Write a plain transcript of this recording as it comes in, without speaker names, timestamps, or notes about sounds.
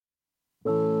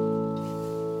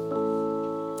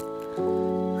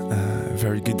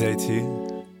very good day to you.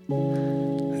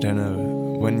 I don't know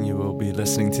when you will be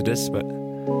listening to this, but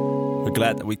we're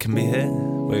glad that we can be here.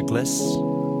 We're Gliss.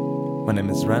 My name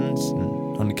is Rens,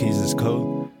 and on the keys is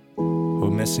Cole. We're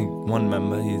missing one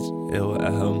member, he's ill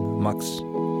at home, Max.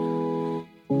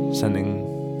 Sending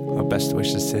our best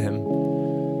wishes to him.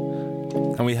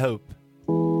 And we hope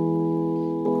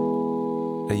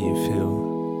that you feel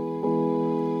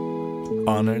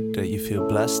honored, that you feel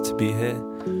blessed to be here,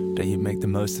 that you make the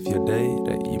most of your day,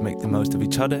 that you make the most of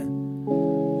each other,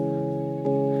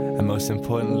 and most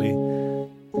importantly,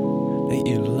 that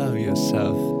you love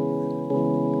yourself.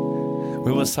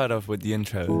 We will start off with the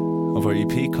intro of our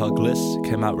EP called Gliss. It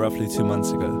came out roughly 2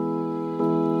 months ago.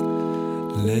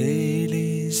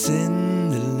 Ladies in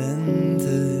de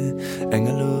lente,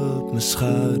 engel op mijn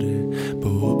schouder,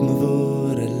 behoed me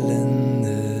voor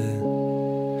ellende.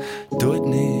 Doe het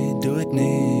niet, doe het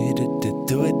niet,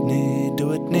 doe het niet,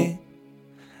 doe het niet.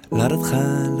 Laat het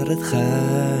gaan, laat het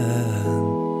gaan.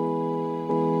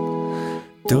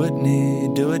 Doe het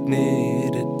niet, doe het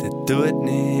niet, doe het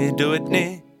niet, doe het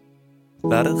niet.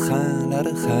 Laat het gaan, laat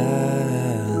het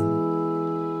gaan.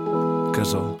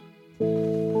 Kuzzel.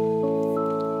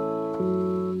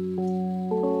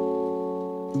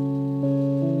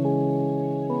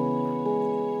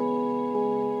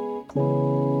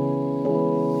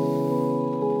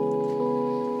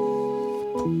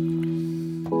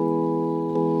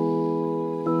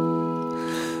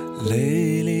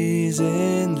 Lelies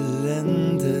in de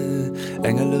lente,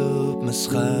 engel op mijn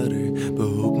schouder,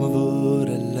 behoed me voor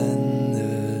ellende.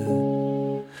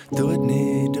 Doe het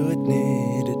niet, doe het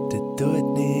niet, doe het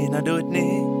niet, nou doe het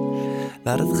niet.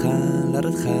 Laat het gaan, laat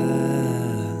het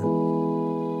gaan.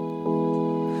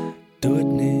 Doe het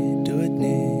niet, doe het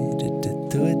niet,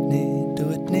 doe het niet,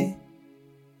 doe het niet.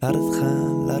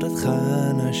 Laat het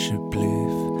gaan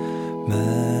alsjeblieft,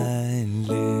 mijn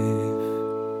lief.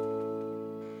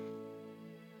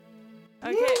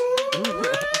 Okay.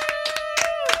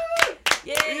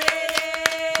 Yay!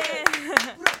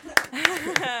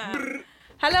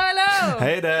 Hello, hello.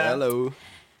 Hey there. Hello.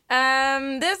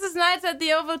 This is Nights at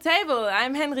the Oval Table.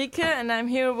 I'm Henrike, and I'm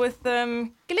here with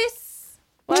Gliss.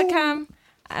 Welcome.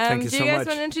 Thank you do so you guys much.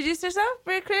 want to introduce yourself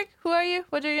very quick? Who are you?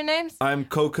 What are your names? I'm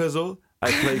Kuzzle.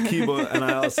 I play keyboard and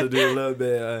I also do a little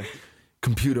bit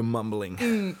computer mumbling.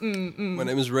 My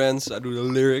name is Rens. I do the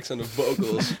lyrics and the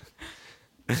vocals.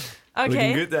 Okay.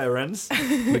 Looking good there, Rens.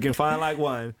 Looking fine like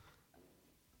wine.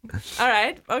 All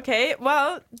right. Okay.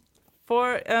 Well,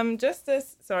 for just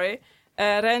as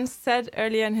Ren said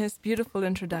earlier in his beautiful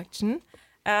introduction,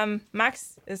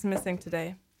 Max is missing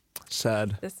today.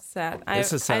 Sad. This is sad.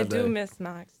 It's a sad I do day. miss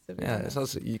Max. To be Yeah, honest. it's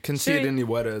also you can see Should it we- in the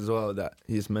weather as well that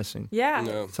he's missing. Yeah.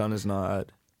 No. Sun is not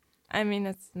out. I mean,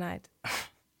 it's night.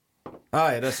 Oh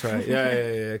yeah, that's right.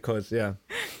 Yeah, of course, yeah.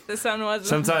 The sun was.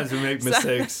 Sometimes we make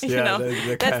mistakes. you Yeah, know,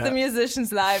 they that's can't- the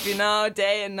musician's life, you know.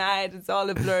 Day and night, it's all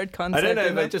a blurred concept. I don't know you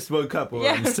if I just woke up or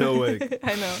I'm still awake.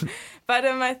 I know, but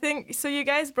I think so. You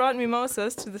guys brought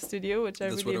mimosas to the studio, which I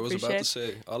That's really what I was appreciate. about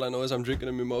to say. All I know is I'm drinking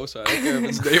a mimosa. I don't care if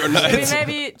it's day or We night.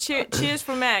 maybe cheers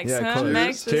for Max, Yeah, huh? cool.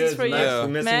 Max, this Cheers, is for Max. you. Yeah. We're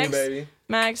missing Max, you, baby.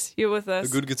 Max, you're with A us.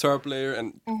 good guitar player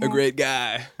and Mm-hmm. a great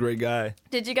guy. Great guy.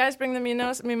 Did you guys bring the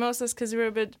mimosas because you were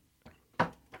a bit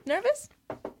nervous,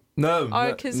 No, or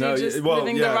no, because no, you're just well,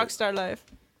 living yeah, the rock star life?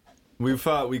 We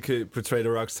thought we could portray the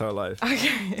rock star life.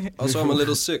 Okay, Also, I'm a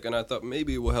little sick, and I thought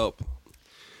maybe it will help.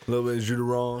 A little bit of jus de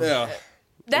rang. Yeah, I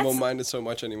that's won't mind it so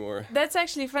much anymore. That's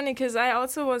actually funny because I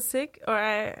also was sick, or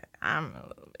I'm a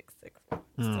little bit sick.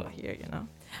 Still here, you know.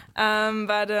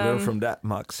 Learn from that,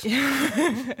 Max.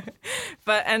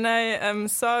 And I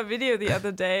saw a video the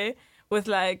other day with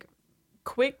like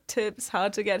quick tips how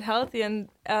to get healthy, and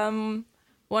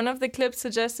one of the clips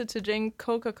suggested to drink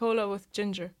Coca-Cola with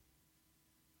ginger.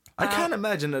 I can't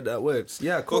imagine that works.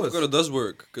 Yeah, of course. Coca-Cola does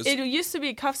work. 'Cause It used to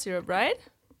be cough syrup, right?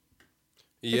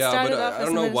 yeah, started but off I as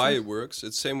don't know why medicine. it works.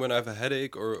 It's same when I have a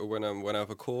headache or when I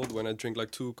have a cold. When I drink like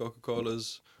 2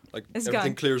 Coca-Colas, like It's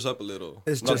everything gone. clears up a little.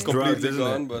 It's Not just drugs, completely isn't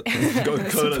gone, it? but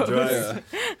Coca-Cola suppose. drugs. yeah.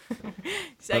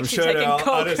 He's I'm actually sure there taking are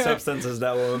Coke. other substances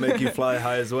that will make you fly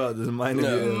high as well. Doesn't mind if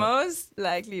No. you. Most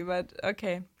likely, but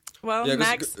okay. Well, Yeah,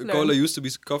 Max because learned. cola used to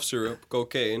be cough syrup,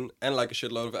 cocaine, and like a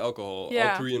shitload of alcohol,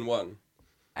 Yeah. all 3 in 1.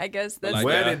 I guess that's Like,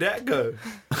 Where yeah. did that go?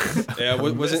 Yeah,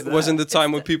 wasn't the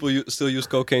time when people still use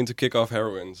cocaine to kick off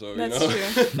heroin? So that's you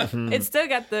know, true. It still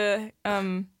got the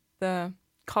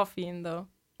caffeine though,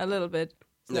 a little bit.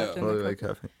 Yeah. left in the Probably coffee. like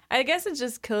caffeine. I guess it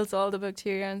just kills all the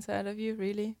bacteria inside of you,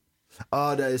 really.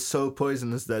 Oh, that is so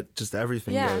poisonous that just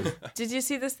everything Yeah. goes. Did you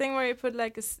see this thing where you put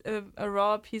like a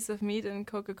raw piece of meat in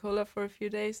Coca-Cola for a few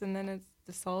days and then it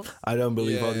dissolves? I don't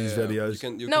believe all these You videos.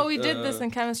 can, No, we did this in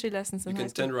chemistry lessons in You high can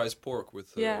school. tenderize pork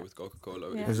with Yeah.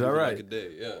 Coca-Cola. Yeah. If Is you that leave it right? Like a day,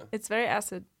 yeah. It's very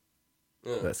acid.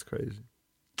 Yeah. That's crazy.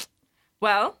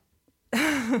 Well,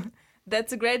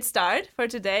 that's a great start for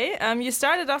today. You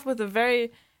started off with a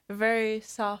very, very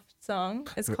soft song.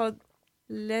 It's called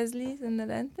Leslie's in the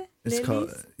Lente. It's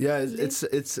called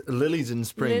it's Lilies in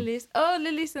Spring. Lilies. Oh,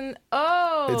 Lilies in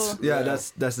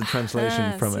It's that's the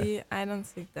translation from it. See, I don't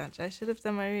speak Dutch. I should have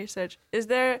done my research.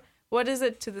 What is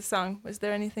it to the song? Was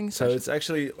there anything So special? it's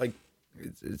actually like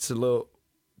it's a little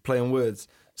play on words.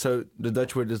 So the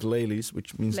Dutch word is lelies,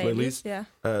 which means lilies. Yeah.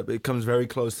 But it comes very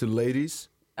close to ladies.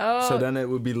 Oh, So then it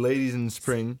would be ladies in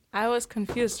spring. I was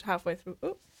confused halfway through.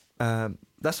 Oh,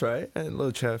 That's right. A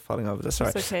little chair falling over. That's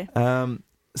right. it's okay.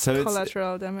 So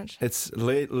Collateral damage. it's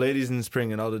ladies in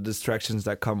spring and all the distractions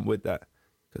that come with that,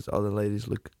 because all the ladies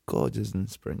look gorgeous in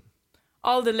spring.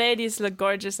 All the ladies look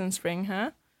gorgeous in spring,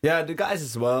 huh? Yeah, the guys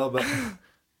as well, but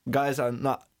guys are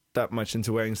not that much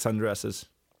into wearing sundresses.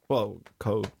 Well,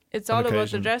 cold. It's On all about the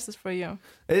occasion. dresses for you.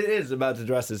 It is about the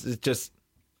dresses. It just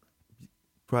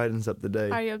brightens up the day.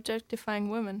 Are you objectifying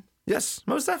women? Yes,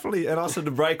 most definitely. And also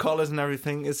the bright colors and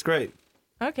everything. It's great.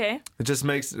 Okay. It just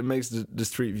makes the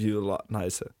street view a lot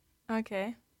nicer.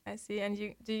 Okay. I see. And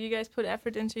do you guys put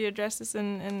effort into your dresses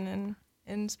in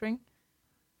spring?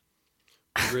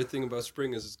 The great thing about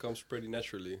spring is it comes pretty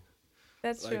naturally.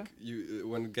 That's true. Like you,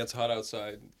 when it gets hot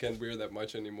outside, can't wear that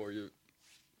much anymore. You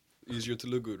easier to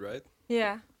look good, right?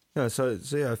 Yeah. Yeah, so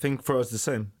yeah, I think for us the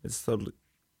same. It's totally.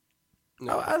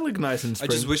 No. I look nice in I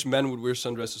spring. just wish men would wear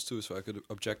sundresses too, so I could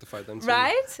objectify them too.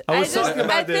 Right? I was talking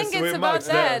about I this think it's with about Max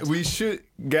that. we should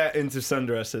get into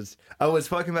sundresses. I was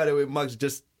talking about it with Max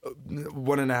just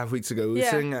 1.5 weeks ago. We were Yeah.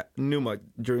 sitting at Newmark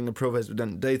during the Provost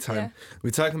Student daytime. Yeah. We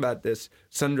were talking about this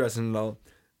sundress and all.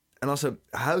 And also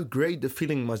how great the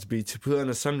feeling must be to put on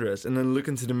a sundress and then look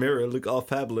into the mirror, look all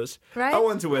fabulous. Right? I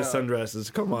want to wear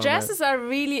sundresses. Come on. Dresses are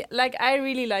really I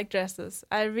really like dresses.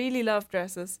 I really love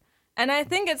dresses. And I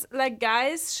think it's like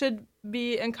guys should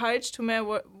be encouraged to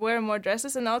wear more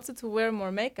dresses and also to wear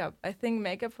more makeup. I think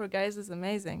makeup for guys is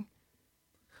amazing.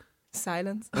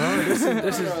 Silence. Man. Oh,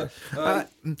 this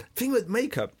is thing with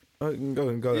makeup. Oh,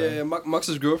 go Yeah, ahead.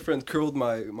 Max's girlfriend curled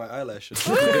my eyelashes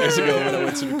a few days ago when I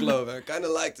went to the club. I kind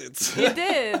of liked it. You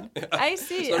did. I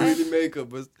see. It's not really makeup,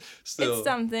 but still. It's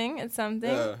something. It's something.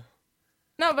 Yeah.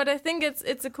 No, but I think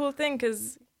it's a cool thing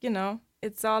because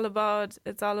it's all about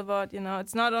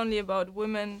it's not only about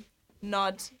women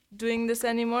not doing this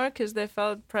anymore because they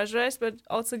felt pressurized, but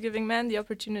also giving men the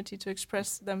opportunity to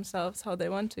express themselves how they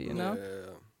want to. Yeah.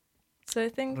 So I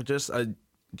think I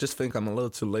just think I'm a little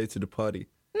too late to the party.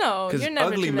 no, Because you're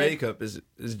never ugly too late. makeup is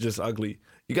just ugly.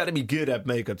 You got to be good at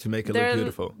makeup to make it look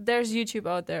beautiful. There's YouTube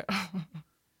out there.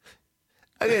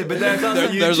 Okay, but there's also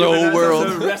There's YouTube a whole and world.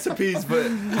 also recipes for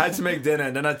how to make dinner,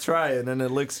 and then I try it, and then it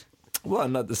looks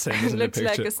not the same as in the Looks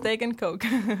like picture. a steak and Coke.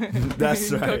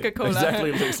 That's right. Coca-Cola.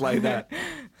 Exactly looks like that.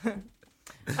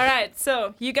 All right,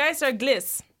 so you guys are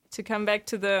Gliss. To come back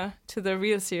to the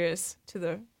real serious, to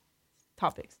the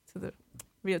topics, to the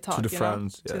real talk. To the you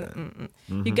frowns, know?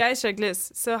 yeah. You guys are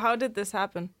Gliss. So how did this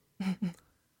happen?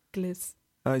 Gliss.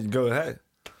 Go ahead.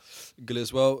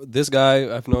 Gliss. Well, this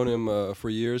guy, I've known him for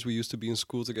years. We used to be in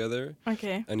school together.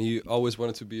 Okay. And he always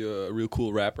wanted to be a real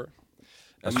cool rapper.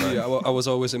 And me, I was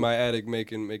always in my attic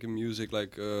making music,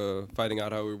 like finding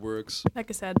out how it works. Like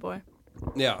a sad boy.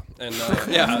 Yeah,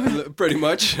 and pretty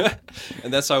much.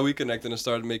 And that's how we connected and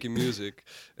started making music.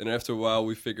 And after a while,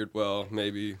 we figured, well,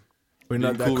 maybe We're being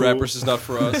not that cool cool. rappers is not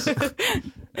for us.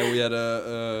 And we had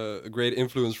a great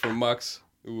influence from Max,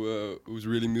 who's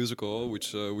really musical,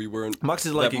 which we weren't Max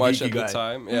is like that a much geeky at guy. the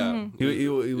time. Yeah, He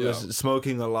Yeah. was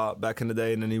smoking a lot back in the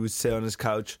day, and then he would sit on his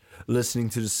couch listening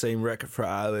to the same record for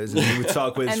hours, and he would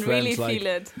talk with his And friends really like, feel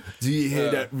it. "Do you hear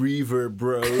Yeah. that reverb,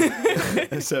 bro?"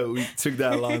 So we took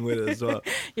that along with us as well.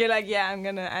 You're like, yeah,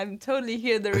 I'm totally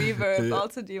hear the reverb. Yeah.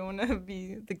 Also, do you want to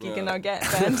be the geek in Yeah. our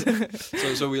band?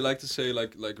 So we like to say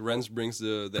like Rens brings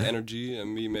the energy,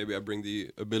 and me maybe I bring the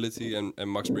ability, and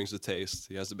Max brings the taste.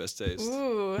 He has the best taste.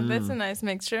 Ooh, that's a nice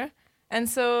mixture. And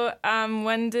so,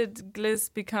 when did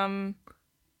Gliss become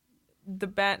the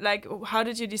band? Like, how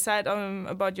did you decide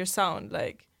about your sound?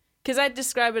 Like, because I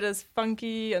describe it as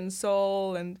funky and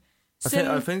soul and I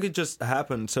synth. think it just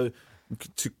happened. So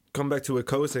to come back to what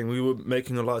Co was saying, we were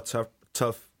making a lot of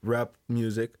tough rap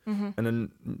music, and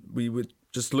then we were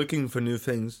just looking for new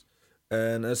things.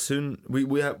 And as soon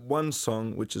we had one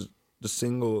song, which is the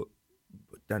single,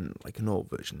 but then like an old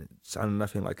version, it sounded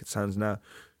nothing like it sounds now.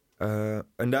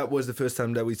 And that was the first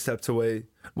time that we stepped away.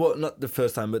 Well, not the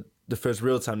first time, but the first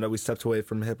real time that we stepped away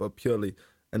from hip hop purely.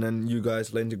 And then you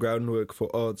guys laid the groundwork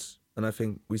for Odds, and I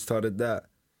think we started that.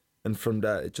 And from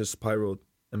that, it just spiraled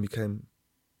and became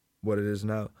what it is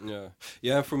now.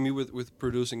 Yeah. For me, with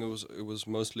producing, it was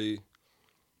mostly,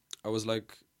 I was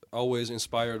like always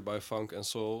inspired by funk and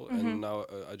soul, and now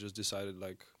I just decided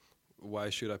like, why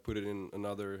should I put it in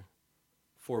another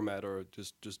format, or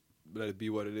just let it be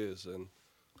what it is?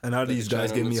 And now these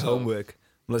guys give me homework.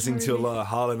 I'm listening to a lot of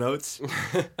Hall & Oates,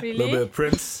 Really? a little bit of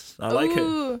Prince. I like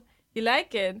it. You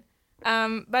like it.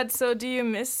 But so do you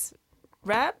miss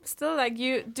rap still? Like,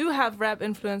 you do have rap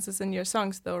influences in your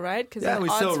songs though, right? Yeah, we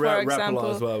still rap a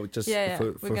lot as well, just Yeah,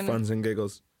 for funs and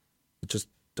giggles. Just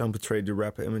don't portray the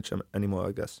rapper image anymore,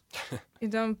 I guess. You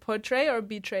don't portray or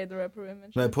betray the rapper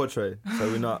image? No, portray. So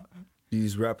we're not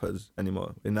these rappers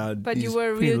anymore. We're now But these you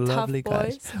were pretty real tough lovely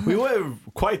boys. guys. We were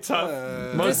quite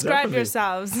tough. Most Describe definitely.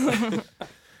 yourselves.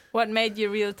 What made you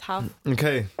real tough?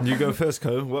 Okay, you go first,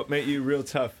 Ko. What made you real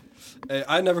tough? Hey,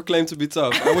 I never claimed to be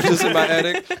tough. I was just in my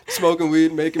attic, smoking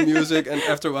weed, making music, and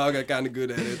after a while I got kind of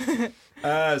good at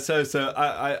it. So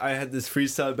I had this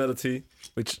freestyle ability,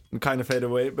 which kind of faded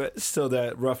away, but it's still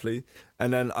there roughly.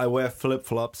 And then I wear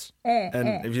flip-flops.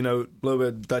 And if you know a little bit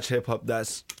of Dutch hip-hop,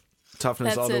 that's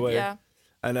toughness all the way. Yeah.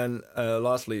 And then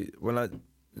lastly,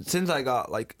 since I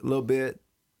got like a little bit,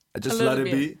 I just A let little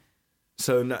it bit. be.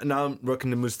 So now I'm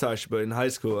rocking the moustache, but in high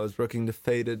school I was rocking the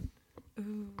faded,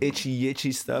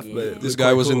 itchy stuff. Yeah. But This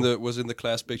guy was in the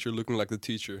class picture looking like the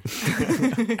teacher.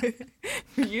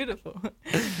 Beautiful.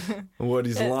 wore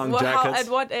these long jackets. At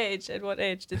what age? At what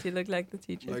age did he look like the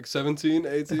teacher? Like 17,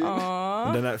 18. Aww.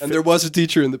 And then And there was a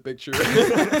teacher in the picture.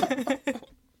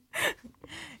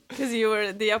 Because you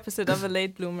were the opposite of a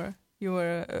late bloomer. You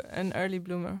were an early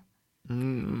bloomer.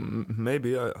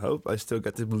 Maybe, I hope I still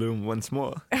get to bloom once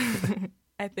more.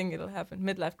 I think it'll happen.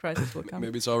 Midlife crisis will come.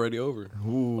 Maybe it's already over.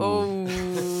 Ooh.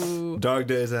 Oh. Dark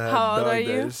days ahead. How old dark are you?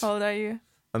 days. How old are you?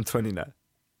 I'm 20 now.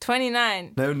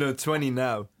 29. No, 20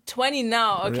 now. 20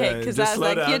 now. Okay, Yeah, because just I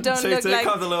was slow like, you down. don't So look take like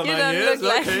off the little you 9 don't years,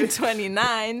 look okay. like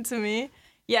 29 to me.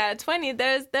 Yeah, 20.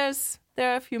 There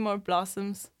are a few more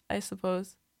blossoms, I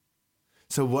suppose.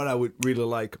 So what I would really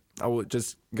like, I would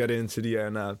just get into the air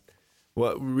now.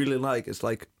 What I really like is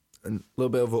like a little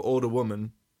bit of an older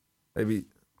woman, maybe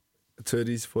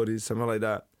 30s, 40s, something like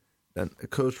that. Then a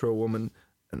cultural woman,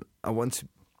 and I want to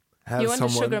have You want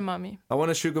someone. a sugar mommy. I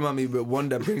want a sugar mommy, but one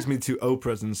that brings me to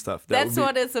Oprahs and stuff. That's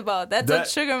what it's about. That's what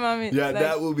sugar mommy. Yeah, like,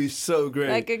 that would be so great.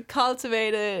 like a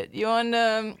cultivated. You want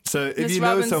So if Miss you know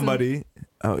Robinson. somebody,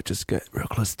 just get real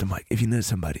close to the mic. If you know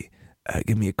somebody,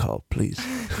 give me a call, please.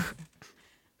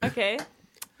 Okay.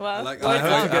 Well, I like words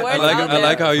out- words out I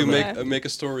like there. how you Yeah. make a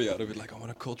story out of it. Like, I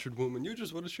want a cultured woman. You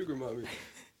just want a sugar mommy.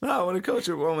 No, I want a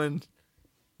cultured woman.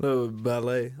 Little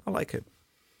ballet. I like it.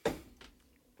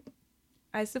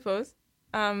 I suppose.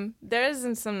 There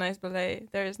isn't some nice ballet.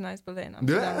 There is nice ballet in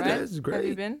Amsterdam, Yeah, right? that is Have great.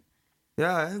 you been?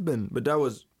 Yeah, I have been, but that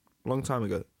was a long time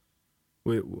ago.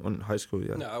 We on high school,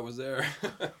 yeah. No, I was there.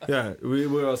 Yeah, we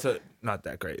were also not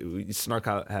that great. We snuck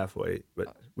out halfway,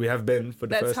 but we have been for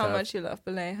the That's first how half. much you love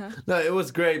ballet, huh? No, it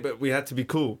was great, but we had to be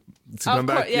cool to Of come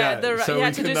back. course, yeah. so You we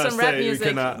had to could do not some rap say, we music.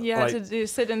 could not, You had like- to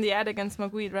sit in the attic and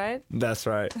smoke weed, right? That's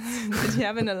right. Did you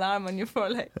have an alarm on your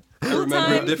foreleg? I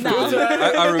remember it time differently.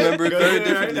 now. I remember it Go very there right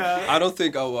differently. now. I don't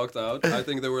think I walked out. I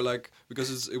think they were like,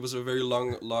 because it was a very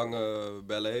long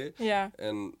ballet, Yeah.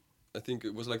 and I think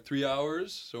it was like 3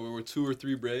 hours, so there were 2 or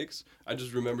 3 breaks. I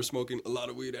just remember smoking a lot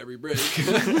of weed every break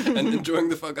and enjoying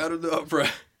the fuck out of the opera.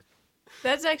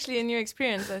 That's actually a new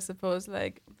experience, I suppose,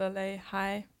 like ballet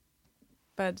high.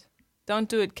 But don't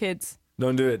do it, kids,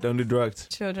 Don't do it. Don't do drugs.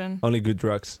 children. Only good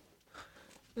drugs.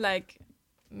 Like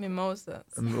mimosas.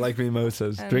 Like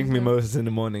mimosas. And, Drink mimosas in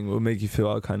the morning will make you feel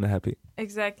all kind of happy.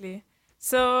 Exactly.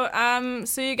 So,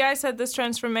 so you guys had this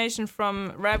transformation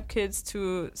from rap kids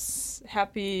to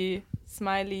happy,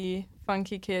 smiley,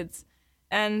 funky kids,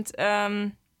 and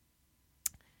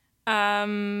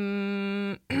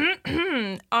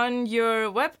on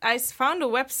your I found a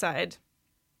website.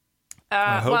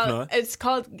 I hope not. It's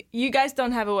called. You guys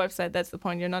don't have a website. That's the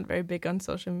point. You're not very big on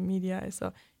social media.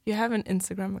 So you have an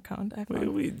Instagram account. I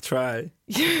found. We try.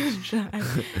 You try.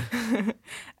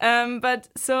 But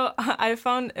so I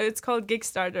found it's called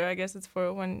Gigstarter. I guess it's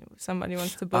for when somebody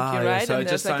wants to book you, yeah, right? so I and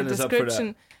just there's like a signed us up for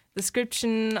that.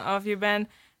 description of your band,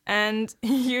 and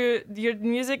your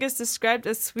music is described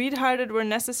as sweethearted where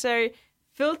necessary,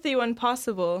 filthy when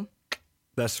possible.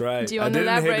 That's right. Do you I want to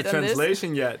didn't hear elaborate the on this?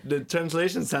 translation yet. The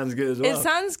translation sounds good as well. It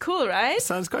sounds cool, right?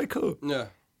 Sounds quite cool. Yeah.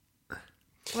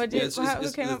 What do Yeah, you? it's, how- it's,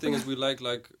 who came the up thing with is we like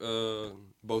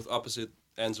both opposite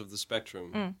ends of the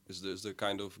spectrum is the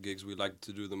kind of gigs we like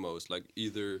to do the most. Like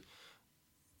either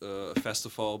a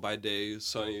festival by day,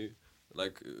 sunny,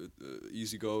 like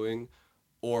easygoing,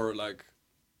 or like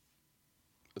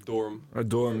a dorm. A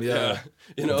dorm, yeah.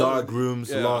 You know, dark rooms,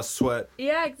 yeah. lost sweat.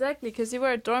 Yeah, exactly. Because you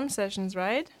were at dorm sessions,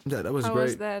 right? Yeah, that was How great.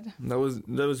 was that? That was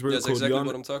really That's cool. exactly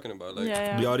what I'm talking about. Like,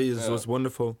 The audience Yeah. was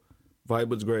wonderful. Vibe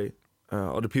was great.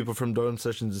 All the people from dorm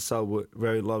sessions itself were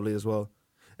very lovely as well.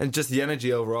 And just the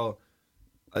energy overall.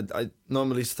 I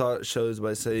normally start shows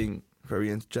by saying very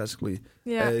enthusiastically,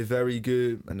 Yeah. very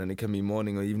good, and then it can be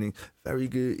morning or evening, very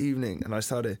good evening. And I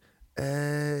started,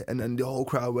 and then the whole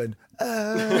crowd went,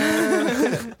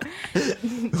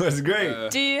 It was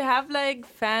great. Do you have like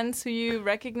fans who you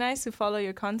recognize who follow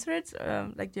your concerts?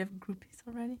 Like, do you have groupies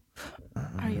already?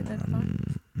 Are you that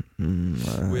fun?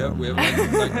 we have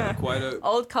like quite a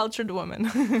Old cultured woman.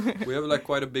 we have like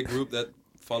quite a big group that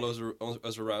follows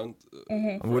us around.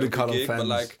 I wouldn't call them gig, fans. but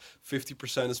like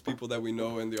 50% is people that we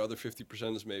know, and the other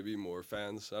 50% is maybe more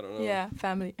fans. I don't know. Yeah,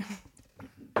 family.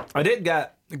 I did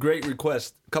get a great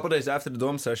request. A couple days after the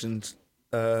dorm sessions,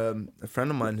 a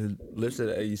friend of mine who lives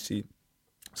at AEC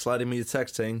slided me a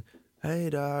text saying, "Hey,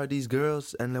 there are these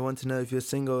girls, and they want to know if you're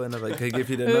single." And I'm like, "Can I give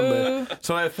you their number?"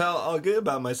 So I felt all good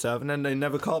about myself, and then they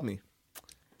never called me.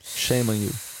 Shame on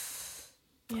you.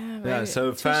 Yeah, Yeah, very-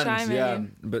 so too shy, fans, maybe. yeah,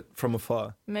 but from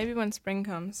afar. Maybe when spring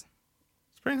comes.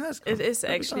 Spring has come. It is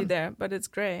Every actually time. there, but it's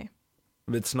grey.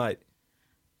 It's night.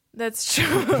 That's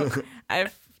true.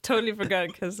 I've totally forgot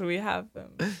because we have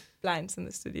blinds in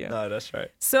the studio. No, that's right.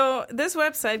 So this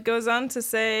website goes on to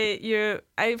say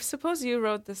I suppose you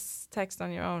wrote this text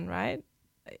on your own, right?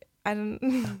 I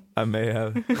don't. I may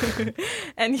have.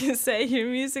 And you say your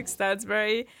music starts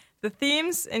the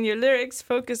themes in your lyrics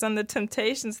focus on the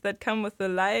temptations that come with the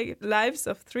lives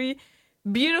of three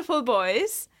beautiful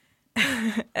boys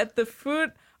at the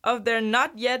foot of their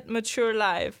not yet mature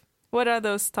life. What are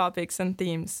those topics and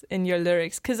themes in your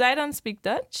lyrics? Because I don't speak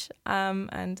Dutch,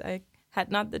 and I had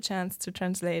not the chance to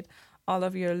translate all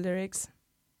of your lyrics.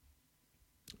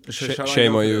 Shall I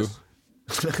Shame go on for you.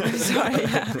 this? Sorry,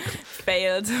 yeah.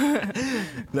 Failed.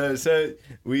 No, so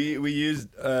we used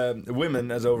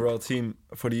women as overall team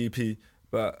for the EP,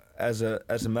 but as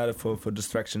a metaphor for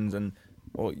distractions. And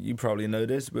well, you probably know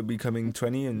this, but becoming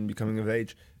 20 and becoming of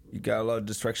age, you get a lot of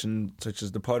distractions such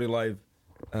as the party life,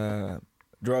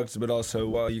 drugs, but also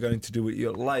what are you going to do with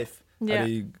your life? Yeah. How are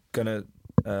you gonna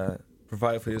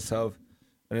provide for yourself?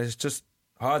 And it's just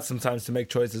hard sometimes to make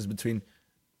choices between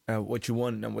what you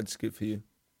want and what's good for you.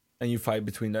 And you fight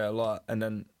between that a lot. And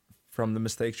then from the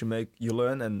mistakes you make, you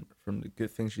learn. And from the good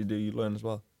things you do, you learn as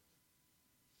well.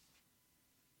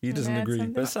 He doesn't Yeah, agree,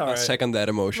 something- but it's all I right. second that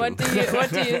emotion.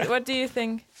 What do you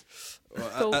think? Well,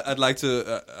 Cool. I'd like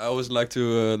to. I always like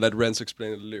to let Rens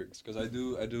explain the lyrics because I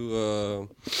do I do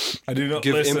not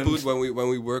give listen. input when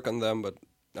we work on them, but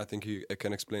I think he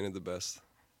can explain it the best.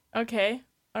 Okay,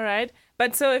 all right.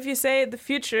 But so if you say the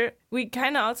future, we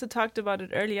kind of also talked about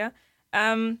it earlier.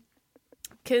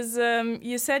 Because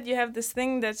you said you have this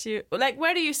thing that you like.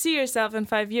 Where do you see yourself in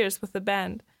 5 years with the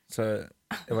band? So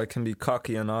if I can be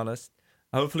cocky and honest,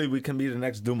 hopefully we can be the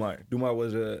next Dumar. Dumar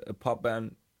was a pop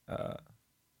band a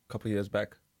couple years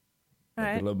back. Maybe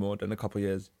Right. a little more than a couple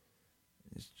years.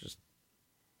 It's just,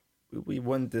 we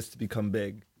want this to become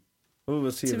big. We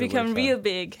will see To if it become works real out.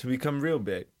 big. To become real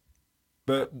big.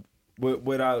 But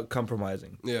without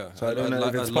compromising. Yeah. So I don't know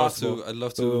if it's possible. I'd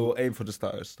love So we to. will aim for the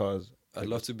stars. I'd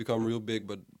love to become real big,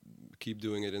 but keep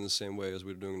doing it in the same way as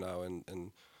we're doing now,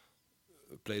 and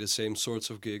play the same sorts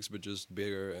of gigs, but just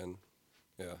bigger and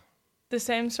yeah. The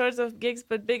same sorts of gigs,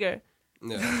 but bigger.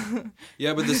 Yeah,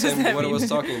 yeah, but the same. that What I was mean?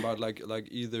 talking about, like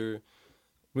either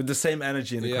With the same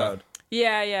energy in the Yeah. crowd.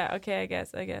 Yeah. Okay, I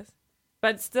guess.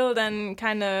 But still, then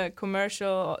kind of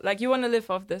commercial. Like you want to live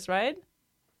off this, right?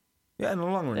 Yeah, in the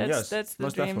long run, yes. That's the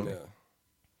most dream. definitely. yeah.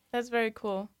 That's very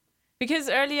cool. Because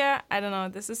earlier, I don't know,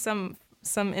 this is some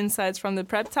insights from the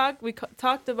prep talk. We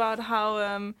talked about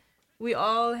how we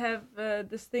all have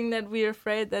this thing that we're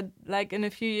afraid that like in a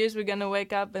few years we're gonna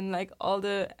wake up and like all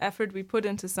the effort we put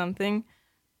into something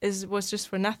was just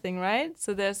for nothing, right?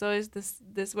 So there's always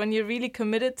this when you're really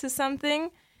committed to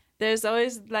something, there's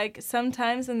always like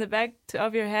sometimes in the back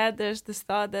of your head there's this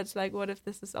thought that's like, what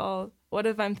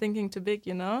if I'm thinking too big,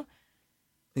 you know?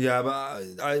 Yeah,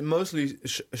 but I mostly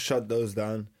shut those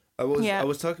down. I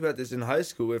was talking about this in high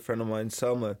school with a friend of mine,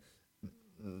 Selma.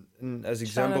 And as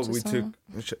example, to we Selma.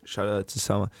 took shout out to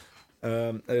Selma.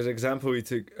 As example, we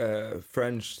took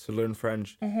French to learn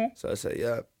French. So I say,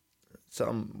 yeah,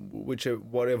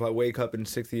 what if I wake up in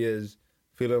 60 years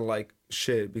feeling like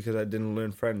shit because I didn't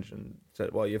learn French? And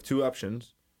said, well, you have two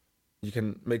options. you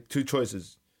can make two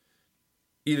choices.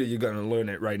 Either you're going to learn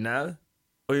it right now,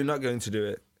 or you're not going to do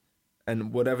it.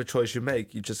 And whatever choice you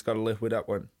make, you just got to live with that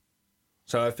one.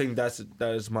 So I think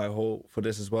that is my whole for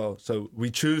this as well. So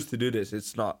we choose to do this.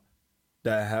 It's not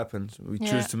that it happens. We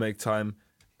choose to make time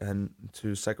and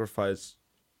to sacrifice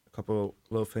a couple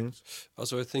little things.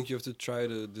 Also, I think you have to try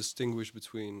to distinguish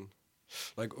between,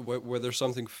 like, whether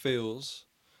something fails,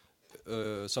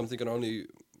 something can only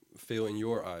fail in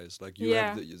your eyes. Like, you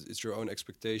have it's your own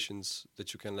expectations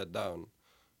that you can let down.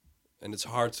 And it's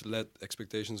hard to let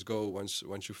expectations go once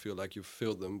you feel like you've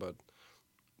filled them, but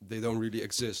they don't really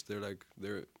exist.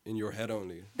 They're in your head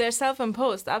only. They're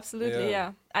self-imposed, absolutely,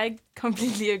 yeah. I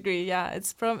completely agree, yeah.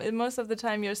 It's most of the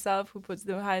time yourself who puts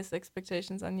the highest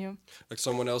expectations on you. Like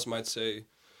someone else might say,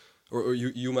 or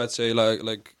you might say,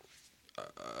 like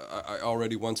I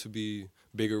already want to be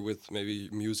bigger with maybe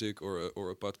music or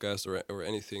a podcast or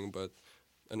anything, but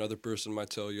another person might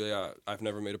tell you, yeah, I've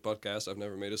never made a podcast, I've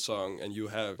never made a song, and you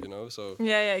have, you know, so...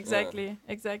 Yeah, exactly.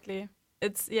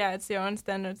 It's your own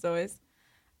standards always.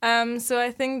 So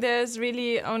I think there's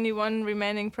really only one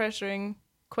remaining pressuring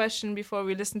question before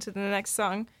we listen to the next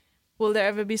song. Will there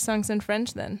ever be songs in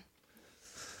French then?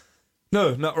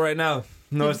 No, not right now.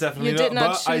 No, it's definitely you did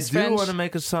not. But I do French. want to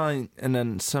make a song and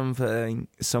then something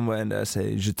somewhere in there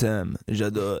say je t'aime,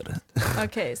 j'adore.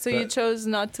 Okay, so you chose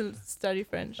not to study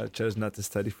French. I chose not to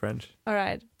study French. All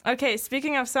right. Okay,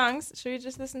 speaking of songs, should we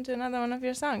just listen to another one of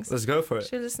your songs? Let's go for it.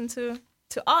 Should we listen to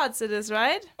Arts it is,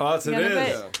 right? Arts it is.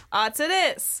 Yeah. Arts it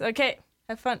is. Okay,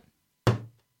 have fun.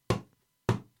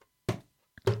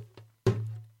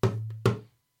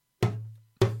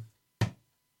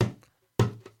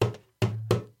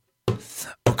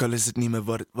 Ook al is het niet meer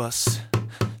wat het was.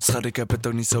 Schat, ik heb het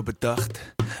ook niet zo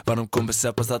bedacht. Waarom komt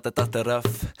besef pas altijd achteraf?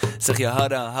 Zeg je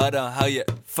harder, hou je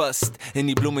vast. In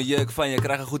die bloemenjurk van je,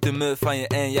 krijg een goed humeur van je.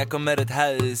 En jij komt met het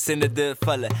huis in de deur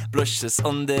vallen. Blosjes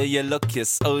onder je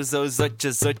lokjes, oh zo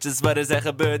zotjes. Wat is er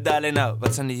gebeurd, darling? Nou,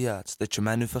 wat zijn die jaards dat je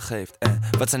mij nu vergeeft?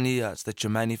 Wat zijn die jaards dat je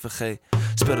mij niet vergeet?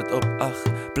 Speel het op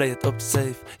 8, play het op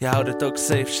 7. Je houdt het ook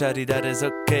safe, shawty, dat is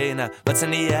oké. Nou, wat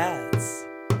zijn die jaards?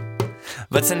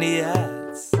 Wat zijn die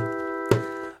jaards?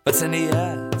 Wat zijn die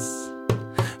jaards?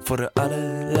 Voor de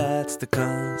allerlaatste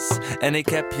kans. En ik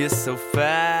heb je zo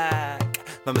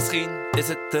vaak. Maar misschien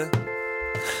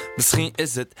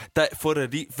is het tijd voor een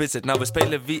revisit. Nou, we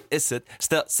spelen wie is het?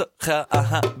 Stel zo gauw,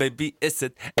 aha, baby, is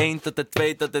het 1 tot de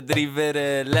 2 tot de 3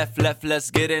 weer left, let's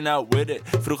get it now with it.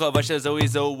 Vroeger was je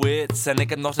sowieso wits. En ik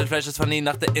heb nog steeds flashes van die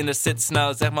nachten in de sits.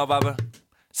 Nou, zeg maar waar we...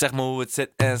 Zeg me hoe het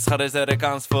zit en schat, is er een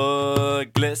kans voor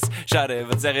Gliss. Shawty,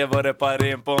 wat zeg je voor een party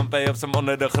in Pompeii op z'n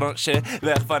onder de grond shit.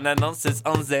 Weg van de nonsens,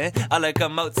 onzin, alle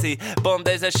commotie. Bom,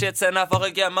 deze shit zijn nou volg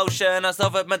ik je motion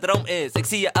alsof het mijn droom is. Ik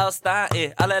zie je al staan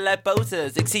in allerlei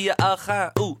poses, ik zie je al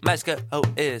gaan. Meisje,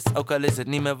 hoe is, ook al is het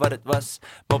niet meer wat het was.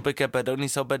 Pop, ik heb het ook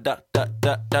niet zo bedacht,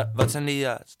 Wat zijn die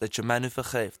jaards dat je mij nu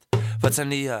vergeeft? Wat zijn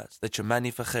die jaards dat je mij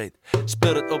niet vergeet?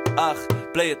 Speel het op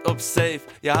 8, play het op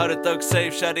 7. Je houdt het ook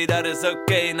safe, shawty, dat is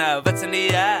oké. Nou, wat zijn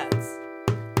die jaards?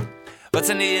 Wat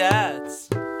zijn die jaards?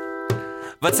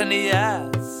 Wat zijn die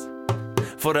jaards?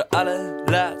 Voor de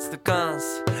allerlaatste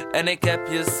kans. En ik heb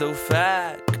je zo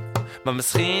vaak. Maar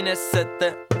misschien is het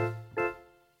de...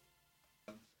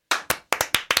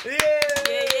 Yeah.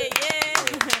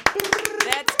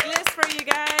 That's Gliss for you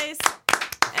guys.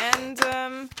 And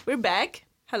we're back.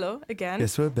 Hello again.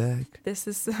 Yes, we're back. This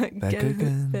is Back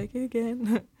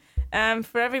again.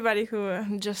 For everybody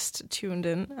who just tuned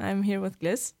in, I'm here with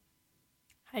Gliss.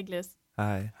 Hi, Gliss.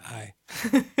 Hi.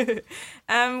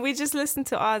 We just listened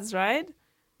to Odds, right?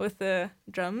 With the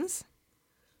drums.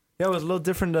 Yeah, it was a little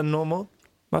different than normal.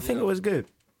 But I think it was good.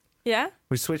 Yeah?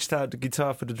 We switched out the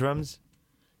guitar for the drums.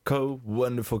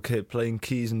 Wonderful kid, playing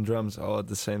keys and drums all at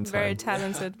the same time.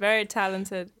 Very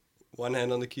talented. One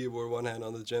hand on the keyboard, one hand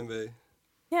on the djembe.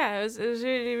 Yeah, it was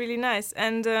really, really nice.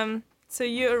 And so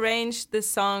you arranged this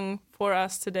song for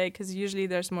us today, because usually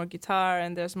there's more guitar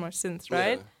and there's more synths,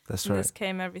 right? Yeah. That's and right. This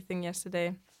came everything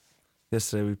yesterday.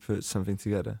 Yesterday we put something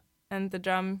together. And the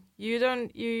drum, do you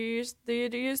use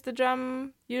the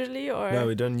drum usually, or? No,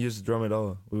 we don't use the drum at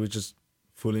all. We were just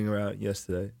fooling around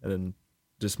yesterday, and then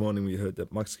this morning we heard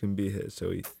that Max can be here, so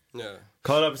we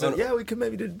called up and said, yeah, we could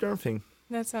maybe do the drum thing.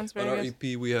 That sounds very good. On our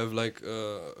good. EP we have like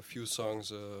a few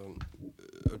songs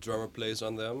a drummer plays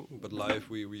on them, but live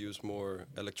we use more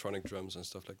electronic drums and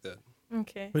stuff like that.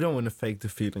 Okay. We don't want to fake the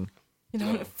feeling. You don't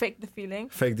want to fake the feeling?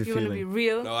 Fake the you feeling. You want to be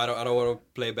real? No, I don't want to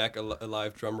play back a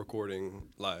live drum recording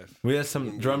live. We had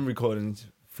some drum recordings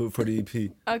for the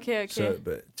EP. Okay. So,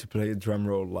 but to play a drum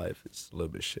roll live is a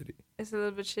little bit shitty. It's a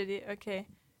little bit shitty, okay.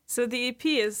 So the EP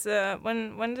is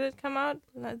when did it come out?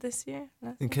 This year?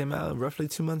 Last It came out roughly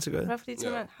 2 months ago. Roughly 2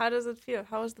 Yeah. months. How does it feel?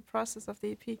 How was the process of the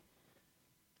EP?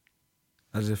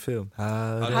 How does it feel?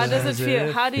 How does it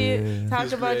feel? How do you talk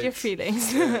Feels about great. your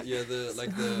feelings? Yeah, the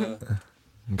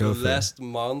Go the for last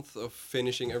month of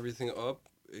finishing everything up,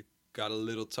 it got a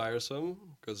little tiresome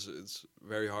because it's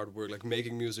very hard work. Like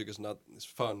making music is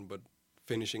fun, but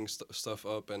finishing stuff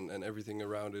up and everything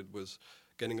around it was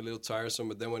getting a little tiresome.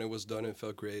 But then when it was done, it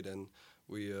felt great, and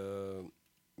we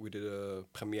did a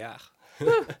premiere.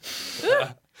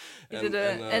 You did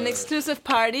an exclusive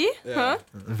party, yeah. huh?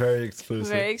 it. Very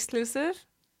exclusive. Very exclusive.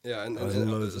 Yeah, and was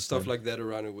loads of stuff fun. like that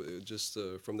around it. It just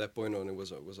from that point on, it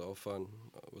was all fun.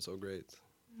 It was all great.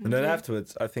 And then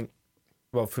afterwards, I think,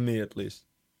 well, for me at least,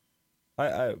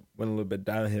 I went a little bit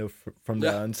downhill from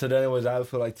Yeah. there. And so then it was out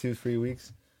for like 2-3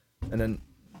 weeks. And then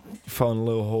found a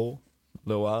little hole, a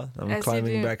little while. I'm As you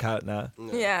climbing do. back out now.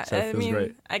 Yeah, So it I feels mean,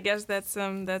 great. I guess that's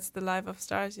the life of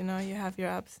stars. You know, you have your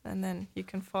ups, and then you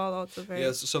can fall also very.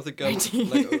 Yeah, so something can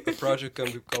like a project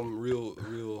can become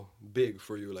real big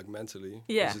for you, like mentally.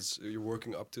 Yeah. 'Cause you're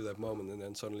working up to that moment, and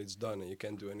then suddenly it's done, and you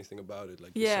can't do anything about it.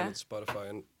 Like you Yeah. send it to Spotify,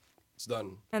 and it's done.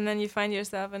 And then you find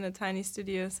yourself in a tiny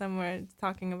studio somewhere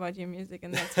talking about your music,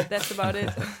 and that's about it.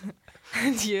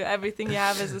 And everything you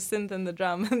have is a synth and the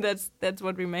drum, and that's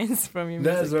what remains from your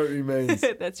music. That's what remains.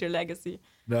 That's your legacy.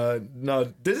 No,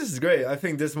 this is great. I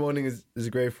think this morning is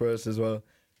great for us as well.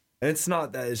 And it's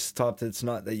not that it's stopped. It's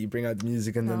not that you bring out the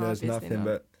music and then No, there's obviously nothing.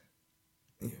 not.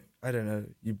 But I don't know.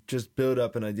 You just build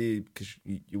up an idea because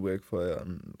you work for it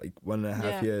like 1.5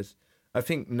 Yeah. years. I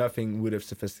think nothing would have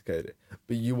sophisticated.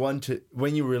 But you want to,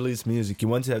 when you release music, you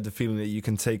want to have the feeling that you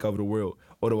can take over the world.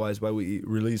 Otherwise, why would you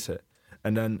release it?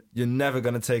 And then you're never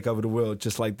going to take over the world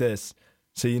just like this.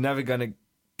 So you're never going to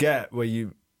get where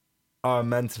you are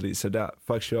mentally. So that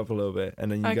fucks you up a little bit.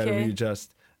 And then you got to Okay.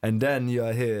 readjust. And then you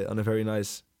are here on a very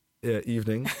nice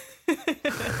evening.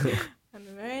 And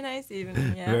a very nice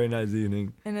evening, yeah. Very nice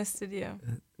evening. In a studio,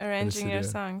 arranging your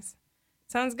studio. songs.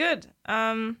 Sounds good.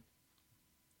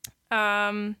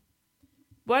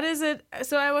 What is it?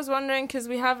 So I was wondering because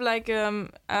we have like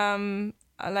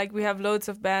we have loads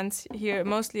of bands here,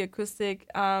 mostly acoustic,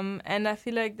 and I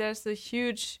feel like there's a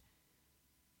huge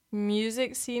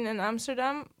music scene in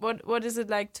Amsterdam. What is it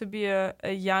like to be a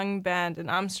young band in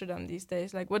Amsterdam these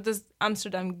days? Like, what does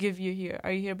Amsterdam give you here?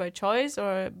 Are you here by choice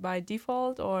or by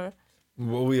default or?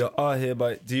 Well, we are here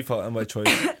by default and by choice.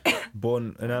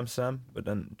 Born in Amsterdam, but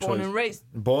then Born choice. and raised.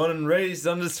 Born and raised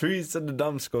on the streets of the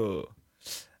Damschool.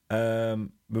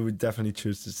 But we definitely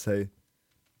choose to say,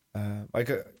 I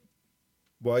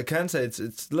can say it's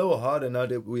a little harder now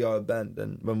that we are a band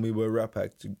than when we were a rap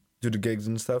act to do the gigs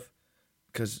and stuff,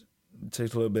 because it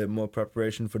takes a little bit more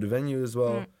preparation for the venue as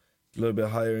well, a little bit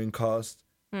higher in cost.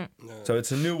 Yeah. So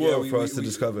it's a new world for us to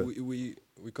discover.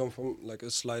 We come from like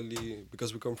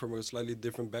because we come from a slightly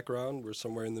different background. We're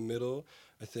somewhere in the middle.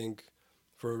 I think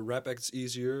for a rap act it's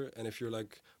easier, and if you're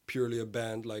like purely a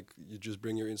band, like you just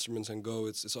bring your instruments and go,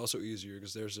 it's also easier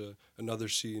because there's another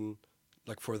scene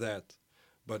like for that.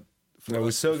 But for Yeah, we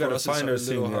us, still for gotta us, it's find a our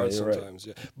little scene, yeah, hard you're right. sometimes.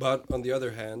 Yeah. But on the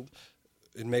other hand,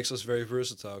 it makes us very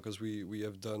versatile because we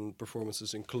have done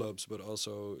performances in clubs, but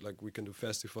also like we can do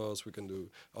festivals, we can do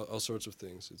all sorts of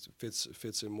things. It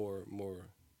fits in more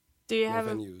Do you more have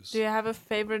venues. Do you have a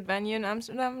favorite venue in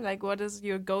Amsterdam? Like, what is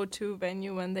your go-to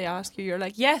venue when they ask you? You're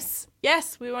like, yes,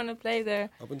 we want to play there.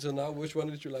 Up until now, which one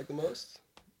did you like the most?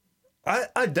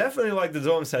 I definitely like the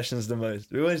dorm sessions the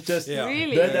most. It was just Yeah.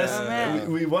 Really? that's Oh,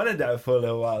 man. we wanted that for a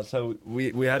little while. So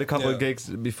we had a couple of Yeah. gigs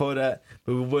before that,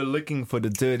 but we were looking for the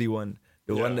dirty one,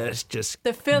 the one Yeah. that's just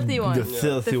The filthy one. the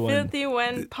filthy The one, filthy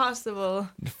when possible.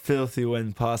 the filthy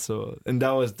when possible, and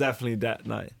that was definitely that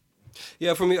night.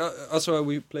 Yeah, for me, also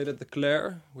we played at the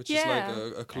Claire, which is Yeah, like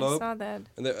a I club, saw that.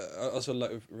 and I also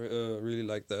really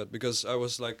like that because I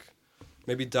was like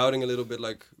maybe doubting a little bit,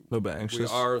 like A little bit we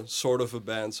anxious. are sort of a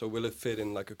band, so will it fit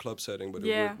in like a club setting? But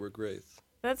Yeah. we're great.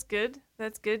 That's good.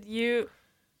 That's good. You.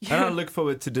 And I look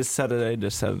forward to this Saturday. I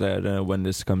don't know when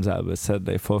this comes out, but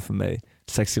Saturday, 4th of May,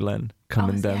 Sexyland, come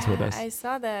and dance with us. I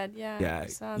saw that. Yeah. Yeah, I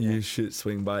saw you that. should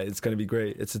swing by. It's gonna be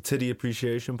great. It's a titty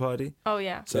appreciation party, Oh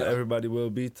yeah. so Yeah. everybody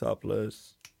will be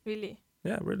topless. Really.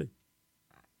 Yeah, really.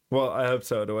 Well, I hope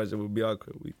so. Otherwise, it would be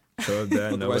awkward. We show up there,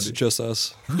 and Otherwise, it's just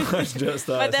us. it's just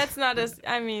us. But that's not as.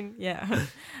 I mean, yeah.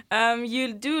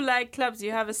 You do like clubs.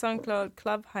 You have a song called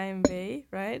Club Heimweh,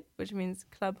 right? Which means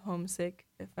club homesick.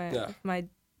 If my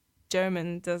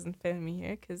German doesn't fail me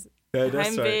here, because Yeah, that's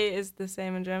Heimweh right. is the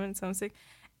same in German, it's homesick.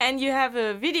 And you have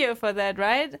a video for that,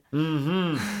 right?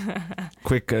 Mm-hmm.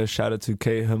 Quick shout out to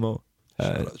Kay Hummel.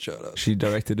 Shout out. She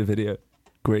directed the video.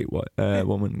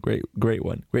 woman, great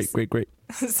one, great.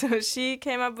 So she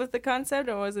came up with the concept,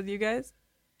 or was it you guys?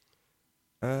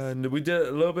 And we did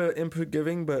a little bit of input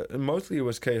giving, but mostly it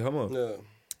was Kay Hummel. Yeah.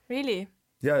 Really?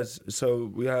 Yes,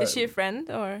 so we had. Is she a friend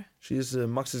or? She's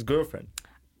Max's girlfriend.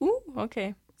 Ooh,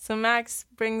 okay. So Max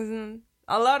brings in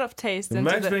a lot of taste into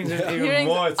Max the... brings in He even brings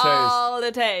more taste. all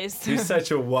the taste. He's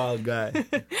such a wild guy.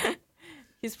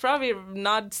 He's probably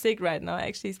not sick right now.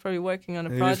 Actually, he's probably working on a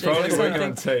project He's probably or working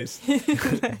on something. taste.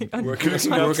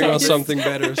 Working on something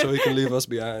better so he can leave us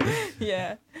behind.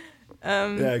 Yeah.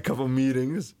 Yeah, a couple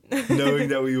meetings, knowing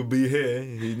that we will be here.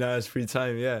 He now has free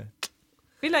time. Yeah. I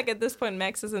feel like at this point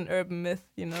Max is an urban myth,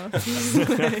 you know.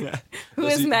 Like, who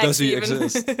is Max does he even?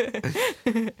 exist?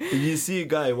 If you see a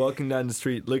guy walking down the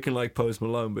street looking like Post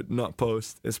Malone but not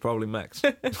Post, it's probably Max.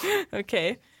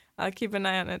 Okay, I'll keep an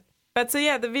eye on it. But so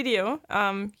yeah, the video.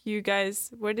 You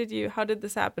guys, how did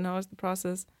this happen? How was the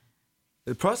process?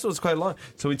 The process was quite long.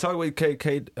 So we talked with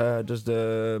Kate, does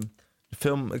the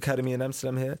Film Academy in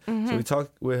Amsterdam here. So we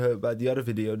talked with her about the other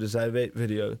video, the Zyvate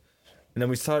video. And then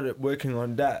we started working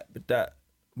on that. But that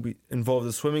we involved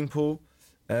a swimming pool.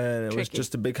 And it was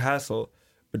just a big hassle.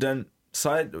 But then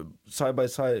side by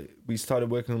side, we started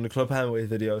working on the Club Handway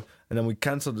video. And then we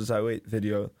cancelled the Zyvate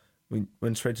video. We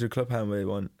went straight to the Club Handway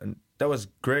one. And that was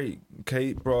great.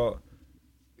 Kate brought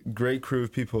a great crew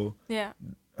of people. Yeah.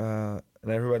 And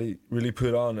everybody really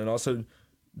put on. And also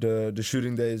the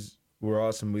shooting days were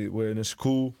awesome. We were in a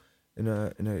school, in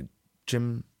a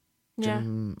gymnasium,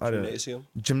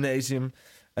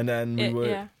 and then we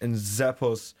were in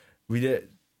Zappos. We did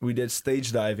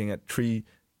stage diving at 3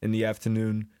 in the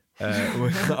afternoon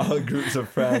with all groups of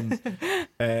friends,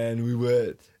 and we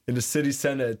were in the city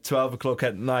center at 12 o'clock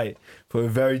at night for a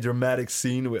very dramatic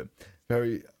scene with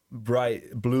very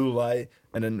bright blue light,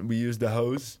 and then we used the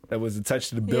hose that was attached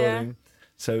to the building. Yeah.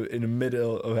 So in the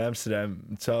middle of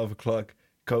Amsterdam, 12 o'clock.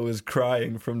 Cole was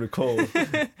crying from the cold.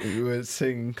 We were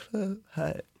singing Club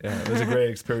High. Yeah, it was a great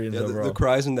experience overall. The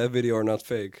cries in that video are not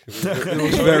fake.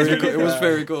 It was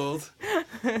very cold.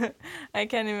 I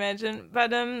can imagine.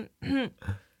 But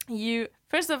you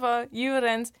first of all, you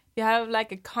Rens, you have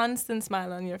like a constant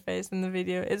smile on your face in the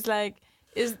video. It's like,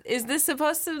 is this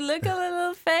supposed to look a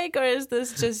little fake, or is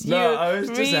this just you I was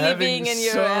just really being in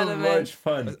your so element? much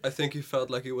fun. I think he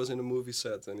felt like he was in a movie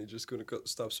set and he just couldn't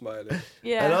stop smiling.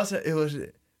 Yeah. And also, it was.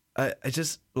 I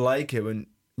just like it when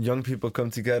young people come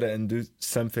together and do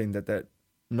something that they're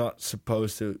not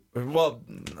supposed to. Well,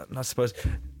 not supposed.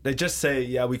 They just say,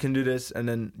 "Yeah, we can do this," and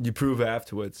then you prove it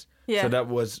afterwards. Yeah. So that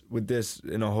was with this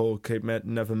in a whole. Kate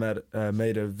never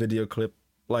made a video clip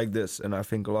like this, and I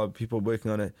think a lot of people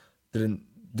working on it didn't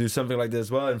do something like this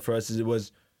as well. And for us, it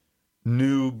was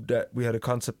new that we had a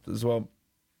concept as well,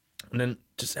 and then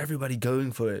just everybody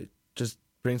going for it just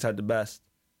brings out the best.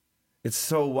 It's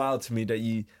so wild to me that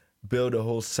you build a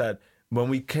whole set. When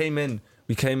we came in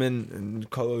and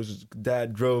Carlos'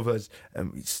 dad drove us,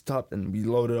 and we stopped and we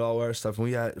loaded all our stuff, and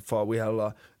we thought we had a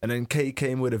lot. And then Kate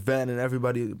came with a van, and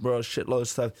everybody brought a shitload of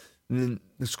stuff. And then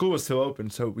the school was still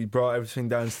open, so we brought everything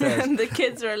downstairs. And the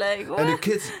kids were like, what? And the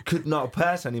kids could not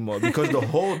pass anymore because the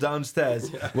whole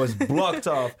downstairs was blocked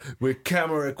off with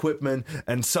camera equipment,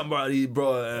 and somebody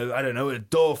brought, a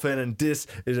dolphin, and this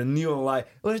is a neon light.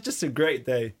 It was just a great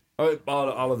day.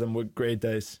 All of them were great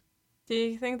days. Do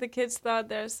you think the kids thought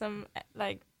there's some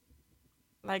like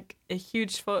a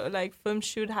huge film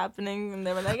shoot happening, and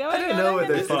they were like, "Oh, I don't know what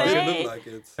they thought. It looked like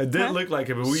it. It did look like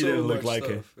it, but we So didn't look much like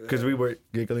stuff, it because we were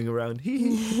giggling around.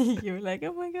 You were like,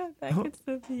 "Oh my god, that could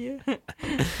still be you."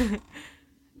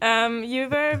 You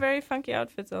wear very funky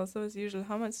outfits also as usual.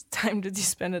 How much time did you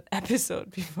spend at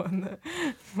episode before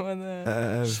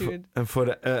the shoot? And for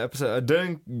the episode, I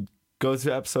don't go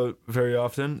to episode very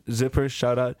often. Zipper,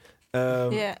 shout out.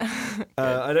 Yeah.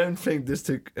 I don't think this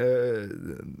took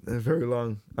very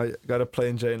long. I got a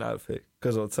plain Jane outfit.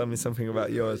 Cause tell me something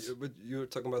about yours. But you're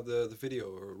talking about the video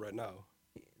right now.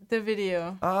 The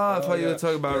video. I thought you were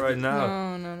talking about right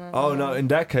now. No. Oh no! In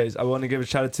that case, I want to give a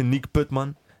shout out to Nick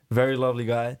Putman, very lovely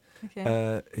guy.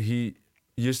 Okay. He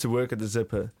used to work at the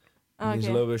Zipper. And he's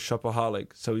a little bit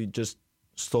shopaholic, so he just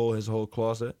stole his whole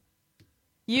closet.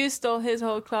 You stole his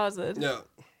whole closet. Yeah.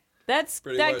 That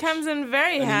much. comes in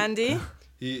very handy.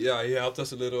 He helped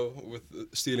us a little with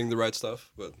stealing the right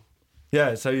stuff, but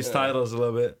yeah, so he styled us a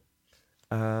little bit,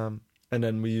 and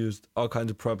then we used all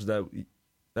kinds of props that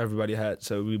everybody had.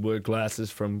 So we wore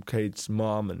glasses from Kate's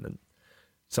mom, and then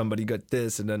somebody got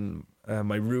this, and then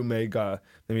my roommate got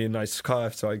maybe a nice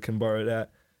scarf, so I can borrow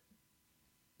that.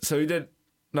 So we did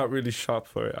not really shop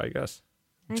for it, I guess.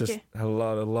 Okay. Just had a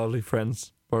lot of lovely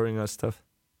friends borrowing us stuff.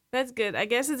 That's good. I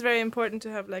guess it's very important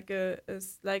to have like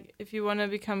like if you want to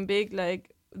become big,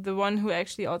 like the one who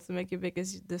actually also make you big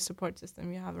is the support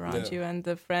system you have around you and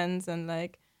the friends and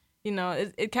like, you know,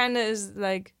 it kind of is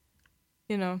like,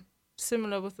 you know,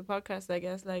 similar with the podcast, I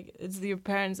guess. Like it's your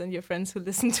parents and your friends who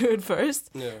listen to it first,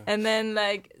 and then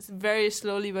like very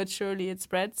slowly but surely it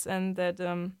spreads, and that.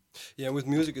 With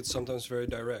music it's sometimes very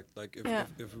direct. Like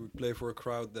if we play for a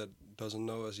crowd that doesn't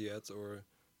know us yet, or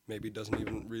maybe doesn't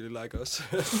even really like us,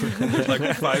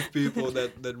 like 5 people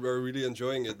that were really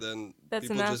enjoying it, then that's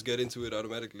people enough. just get into it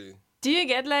automatically. Do you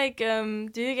get like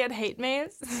do you get hate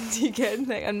mails? Do you get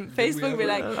like on Facebook be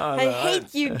like, I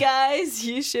hate you guys,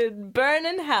 you should burn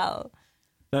in hell?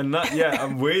 No, not yet.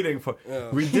 I'm waiting for.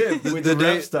 We did with the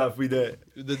rap stuff. We did.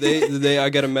 The day I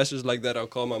get a message like that, I'll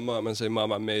call my mom and say,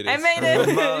 "Mom, I made it." I made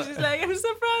it. She's like, I'm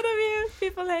so proud of you.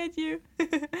 People hate you.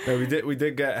 No, we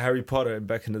did get Harry Potter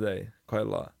back in the day quite a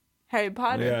lot. Harry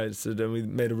Potter. Yeah. So then we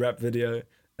made a rap video,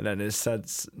 and then it said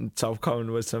top comment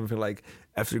was something like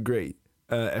after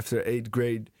 8th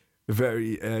grade,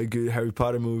 very good Harry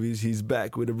Potter movies. He's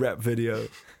back with a rap video.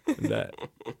 And that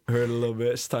hurt a little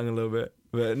bit, stung a little bit.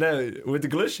 But no, with the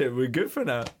glitch shit, we're good for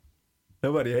now.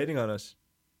 Nobody hating on us.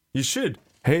 You should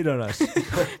hate on us.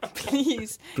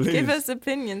 Please give us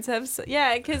opinions.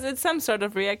 Because it's some sort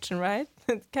of reaction, right?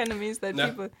 It kind of means that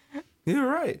people. You're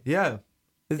right. Yeah.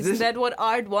 Isn't that what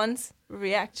art wants?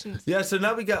 Reactions. Yeah. So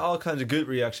now we get all kinds of good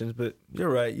reactions, but you're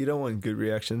right. You don't want good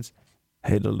reactions.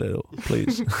 Hate a little,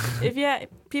 please.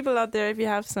 People out there, if you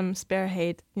have some spare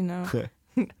hate, you know,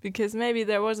 because maybe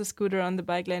there was a scooter on the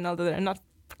bike lane, although they're not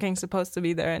fucking supposed to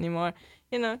be there anymore.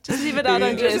 You know, just leave it out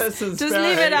on Gliss. Just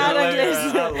leave it out on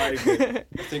Gliss. I like it.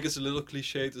 I think it's a little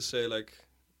cliche to say like,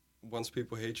 once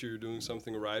people hate you, you're doing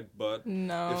something right. But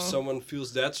if someone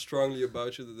feels that strongly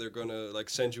about you that they're gonna like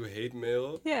send you hate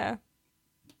mail,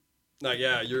 like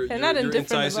you're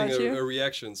enticing a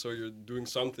reaction. So you're doing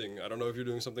something. I don't know if you're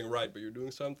doing something right, but you're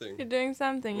doing something. You're doing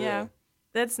something. Yeah.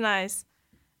 That's nice.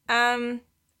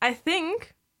 I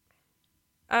think.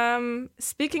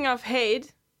 Speaking of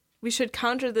hate, we should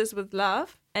counter this with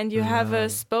love, and you have a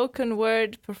spoken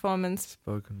word performance.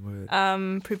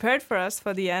 Prepared for us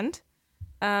for the end.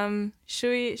 Should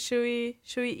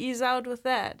we ease out with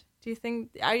that? Do you think?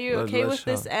 Are you okay with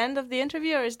this end of the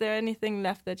interview, or is there anything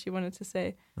left that you wanted to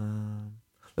say?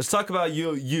 Let's talk about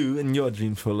you and your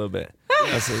dreams for a little bit.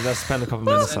 Let's spend a couple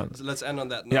minutes on. Let's end on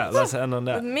that note. Yeah, let's end on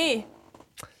that. With me.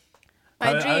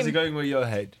 My dream. How's it going with your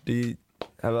hate?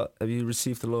 Have you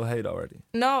received a little hate already?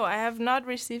 No, I have not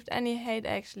received any hate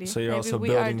actually. So you're also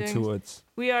building towards.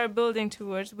 We are building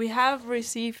towards. We have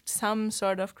received some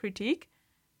sort of critique,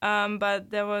 but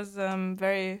there was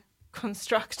very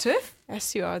constructive,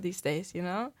 as you are these days. You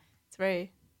know,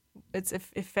 it's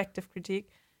effective critique.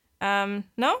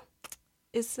 No,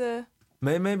 it's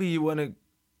Maybe you want to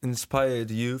inspire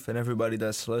the youth and everybody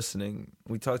that's listening.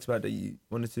 We talked about that you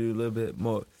wanted to do a little bit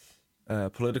more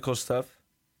political stuff.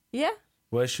 Yeah.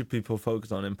 Where should people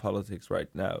focus on in politics right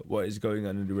now? What is going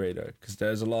on in the radar? Because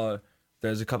there's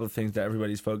a couple of things that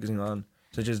everybody's focusing on,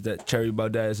 such as that Thierry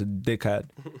Baudet is a dickhead.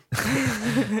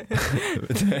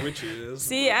 Which is.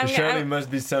 See, surely must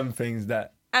be some things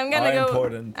that are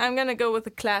important. I'm gonna go with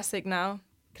the classic now: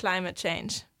 climate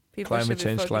change. Climate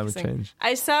change.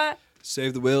 I saw.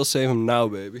 Save the whales, save them now,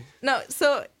 baby. No,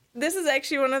 so this is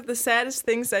actually one of the saddest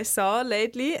things I saw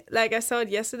lately. Like I saw it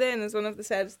yesterday, and it's one of the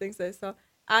saddest things I saw.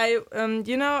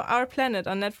 You know, Our Planet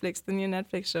on Netflix, the new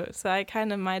Netflix show. So I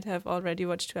kind of might have already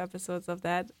watched 2 episodes of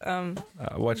that.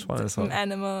 Watch one as well.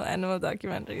 Animal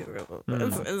documentary.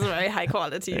 It's very high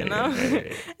quality, you know.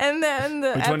 And then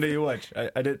which one did you watch?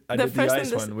 I did the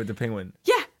ice one with the penguin.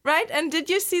 Yeah, right. And did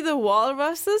you see the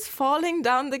walruses falling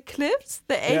down the cliffs,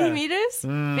 the 80 meters,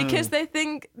 because they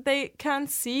think they can't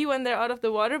see when they're out of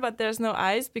the water, but there's no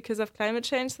ice because of climate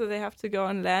change, so they have to go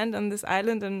on land on this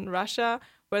island in Russia,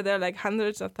 where there are like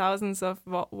hundreds of thousands of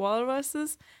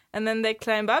walruses, and then they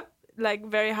climb up like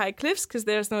very high cliffs because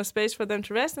there's no space for them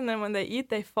to rest, and then when they eat,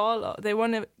 they fall. They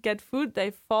want to get food,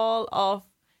 they fall off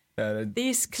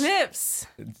these cliffs.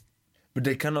 But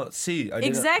they cannot see.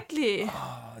 Exactly.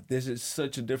 This is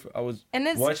such a different. I was and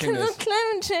it's watching this.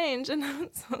 Climate change, and I'm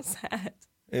so sad.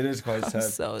 It is quite sad.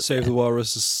 So Save the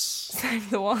walruses. Save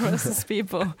the walruses,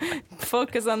 people.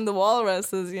 Focus on the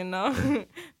walruses, you know.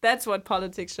 That's what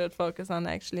politics should focus on,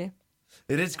 actually.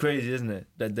 It is crazy, isn't it?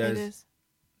 That there's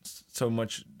so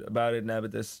much about it now,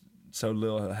 but there's so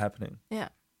little happening. Yeah.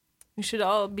 We should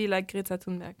all be like Greta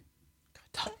Thunberg.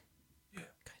 Greta. Yeah.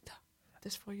 Greta.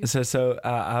 This for you. So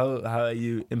how are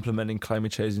you implementing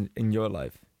climate change in your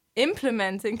life?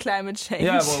 implementing climate change.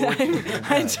 Yeah, well,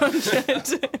 I don't try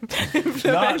to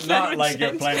implement Not like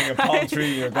you're planting a palm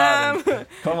tree in your garden.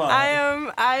 Come on.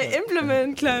 I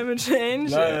implement climate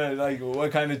change. No, like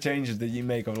what kind of changes did you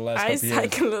make over the last I couple of years?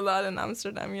 cycle a lot in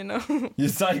Amsterdam, you know. You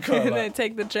cycle a And I lot.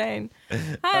 take the train.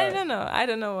 I don't know. I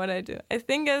don't know what I do. I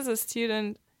think as a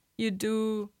student,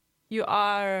 you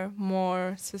are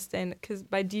more sustainable because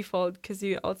by default, because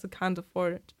you also can't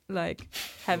afford like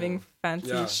having fancy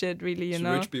Yeah. shit. Really, you It's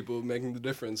know. rich people making the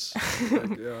difference.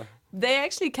 Like, yeah. They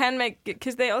actually can make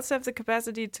because they also have the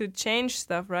capacity to change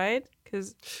stuff, right?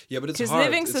 Because Yeah, but it's 'Cause hard.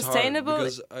 living It's hard sustainable-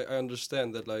 because I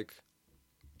understand that like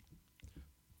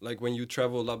when you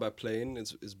travel a lot by plane,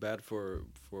 it's bad for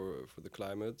the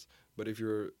climate. But if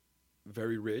you're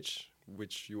very rich,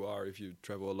 which you are if you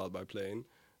travel a lot by plane,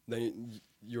 then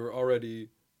you're already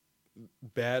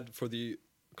bad for the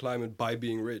climate by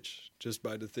being rich, just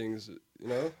by the things, you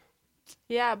know.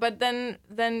 yeah, but then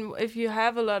if you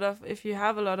have a lot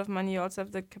of money, you also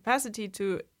have the capacity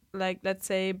to like let's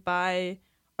say buy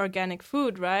organic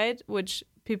food, right? Which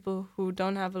people who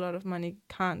don't have a lot of money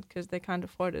can't because they can't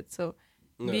afford it. So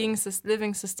No.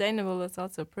 living sustainable is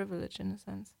also a privilege in a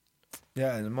sense.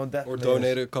 Yeah, and more Or definitely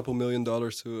donate is. a couple $1 million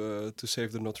to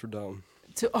save the Notre Dame.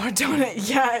 Or donate,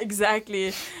 yeah,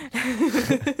 exactly.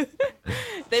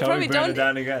 They Shall probably we burn don't. it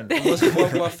down again?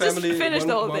 One family, finish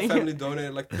the whole one thing. family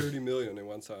donated like 30 million in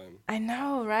one time. I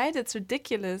know, right? It's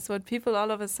ridiculous what people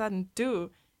all of a sudden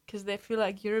do because they feel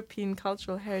like European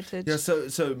cultural heritage. Yeah,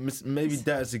 so maybe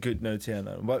that's a good note here.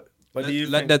 Now. What do you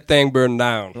Let think? that thing burn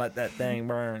down. Let that thing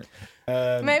burn.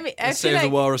 Maybe I Let's feel save the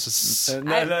like walruses.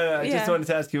 No. I yeah. just wanted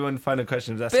to ask you one final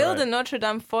question. If that's build all a right. Notre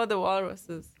Dame for the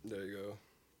walruses. There you go.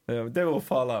 They will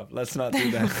fall off. Let's not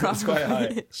do that. It's quite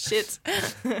high. Shit.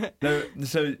 No,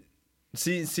 so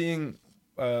seeing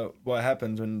what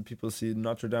happens when people see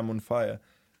Notre Dame on fire,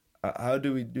 how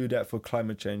do we do that for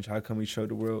climate change? How can we show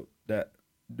the world that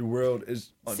the world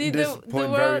is on See, this the point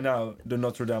very world- now, the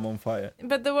Notre Dame on fire?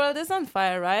 But the world is on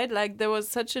fire, right? Like there was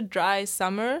such a dry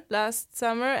summer last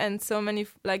summer, and so many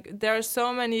there are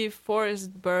so many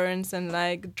forest burns and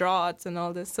like droughts and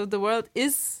all this. So the world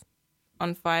is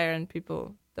on fire, and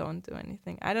people don't do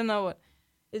anything. I don't know what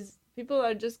is. People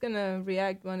are just gonna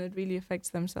react when it really affects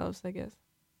themselves, I guess.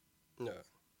 Yeah.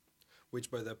 Which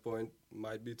by that point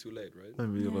might be too late, right?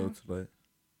 Maybe Yeah. a little too late.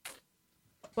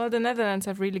 Well, the Netherlands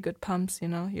have really good pumps. You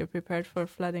know, you're prepared for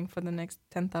flooding for the next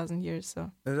 10,000 years.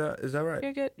 So Is that right?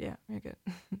 you're good. Yeah, you're good.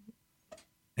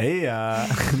 Hey,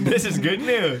 this is good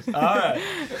news. All right.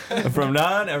 From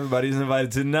now on, everybody's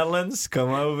invited to the Netherlands. Come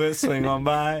over, swing on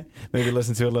by, maybe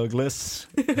listen to a little gliss.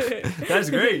 That's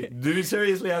great. Do we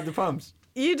seriously have the pumps?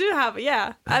 You do have,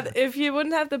 yeah. If you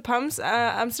wouldn't have the pumps,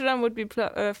 Amsterdam would be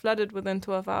flooded within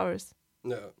 12 hours.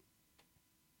 Yeah.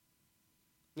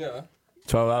 Yeah.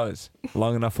 12 hours.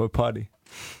 Long enough for a party.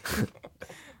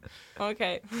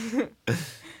 Okay.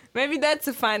 Maybe that's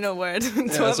a final word. 12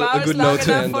 that's a hours good long note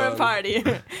to enough end for a on. party.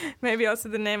 Maybe also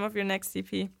the name of your next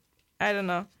EP. I don't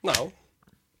know. No.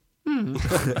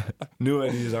 New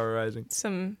ideas are arising.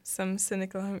 Some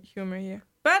cynical humor here.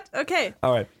 But okay,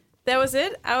 All right. that was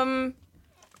it.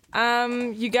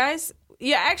 You guys,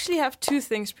 you actually have two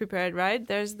things prepared, right?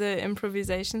 There's the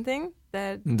improvisation thing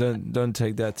that Don't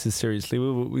take that too seriously.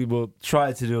 We will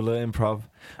try to do a little improv,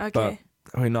 okay.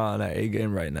 but we're not on our A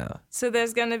game right now. So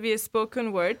there's gonna be a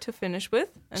spoken word to finish with,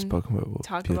 and Spoken word. will-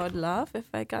 talk beautiful. about love. If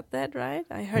I got that right,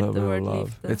 I heard Love the will word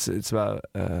love. leave. It's about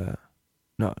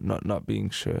not being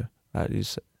sure. How do you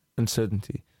say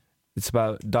uncertainty? It's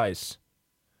about dice.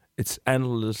 It's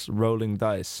endless rolling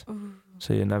dice. Ooh,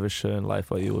 So you're never sure in life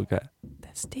what you will get.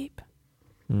 that's deep.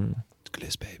 It's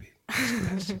gliss, baby.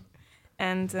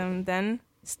 And then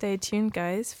stay tuned,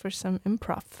 guys, for some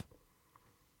improv.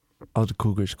 All the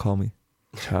cougars call me.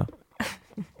 Ciao.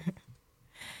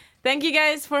 Thank you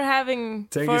guys for having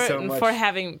Thank you so much. for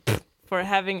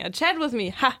having a chat with me.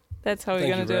 Ha! That's how we're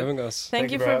Thank gonna you do for it. having us.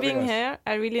 Thank you for having being us. here.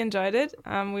 I really enjoyed it.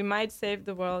 We might save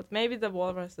the world. Maybe the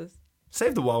walruses.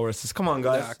 Save the walruses. Come on,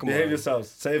 guys. Yeah, come Behave on. yourselves.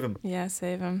 Save them. Yeah,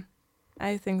 save them.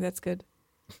 I think that's good.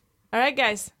 All right,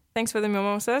 guys. Thanks for the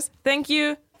mimosas. Thank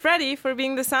you, Freddie, for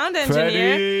being the sound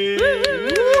engineer. Freddie! Woo, woo,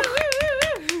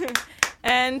 woo, woo, woo.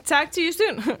 And talk to you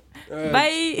soon.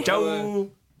 Bye. Ciao.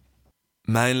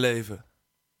 Mijn leven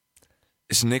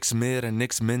is niks meer en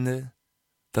niks minder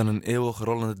dan een eeuwig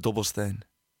rollende dobbelsteen.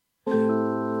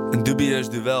 Een dubieus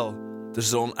duel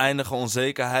tussen de oneindige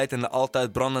onzekerheid en de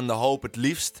altijd brandende hoop. Het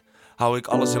liefst hou ik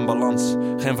alles in balans.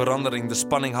 Geen verandering, de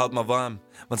spanning houdt me warm.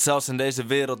 Want zelfs in deze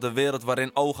wereld, de wereld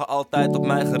waarin ogen altijd op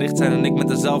mij gericht zijn en ik met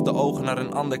dezelfde ogen naar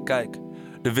een ander kijk.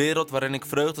 De wereld waarin ik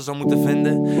vreugde zal moeten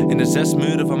vinden in de 6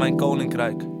 muren van mijn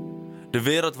koninkrijk. De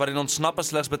wereld waarin ontsnappen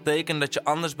slechts betekent dat je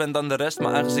anders bent dan de rest.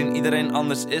 Maar aangezien iedereen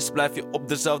anders is, blijf je op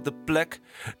dezelfde plek.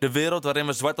 De wereld waarin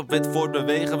we zwart op wit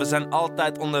voortbewegen. We zijn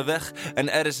altijd onderweg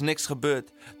en er is niks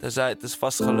gebeurd, tenzij het is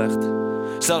vastgelegd.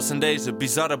 Zelfs in deze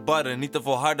bizarre barre, niet te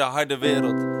volharden harde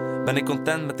wereld, ben ik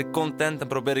content met de content en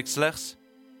probeer ik slechts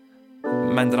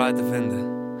mijn draai te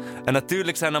vinden. En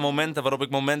natuurlijk zijn er momenten waarop ik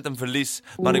momentum verlies.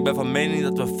 Maar ik ben van mening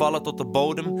dat we vallen tot de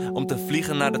bodem om te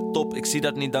vliegen naar de top. Ik zie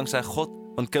dat niet dankzij God,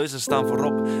 want keuzes staan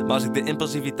voorop. Maar als ik de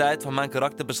impulsiviteit van mijn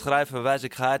karakter beschrijf, verwijs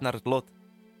ik geheid naar het lot.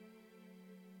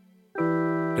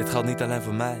 Dit geldt niet alleen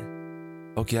voor mij.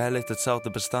 Ook jij leeft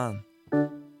hetzelfde bestaan.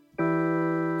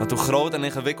 Want hoe groot en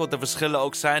ingewikkeld de verschillen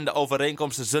ook zijn, de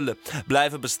overeenkomsten zullen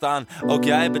blijven bestaan. Ook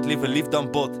jij hebt het liever lief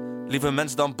dan bot. Liever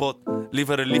mens dan bot.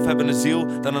 Liever een liefhebbende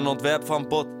ziel dan een ontwerp van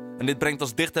bot. En dit brengt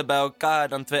ons dichter bij elkaar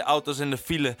dan 2 auto's in de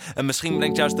file. En misschien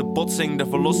brengt juist de botsing de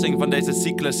verlossing van deze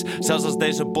cyclus. Zelfs als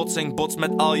deze botsing botst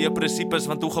met al je principes.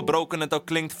 Want hoe gebroken het ook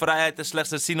klinkt, vrijheid is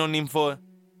slechts een synoniem voor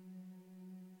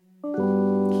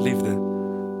liefde.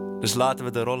 Dus laten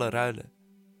we de rollen ruilen.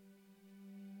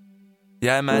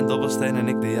 Jij mijn dobbelsteen en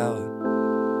ik de jouwe.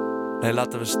 Nee,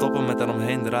 laten we stoppen met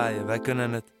eromheen draaien. Wij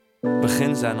kunnen het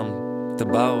begin zijn om te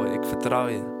bouwen. Ik vertrouw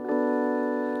je.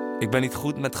 Ik ben niet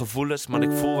goed met gevoelens, maar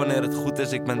ik voel wanneer het goed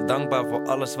is. Ik ben dankbaar voor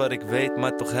alles wat ik weet,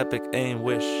 maar toch heb ik 1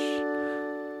 wish.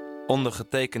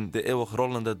 Ondergetekend de eeuwig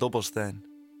rollende dobbelsteen.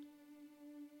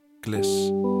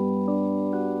 Klis.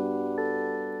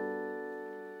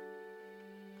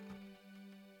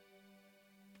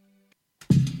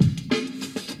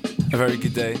 A very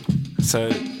good day. So,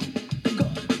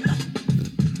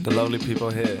 the lovely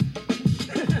people here.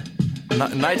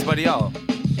 Nights by the owl.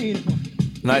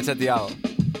 Nights at the owl.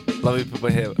 Lovely people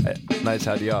here. Nights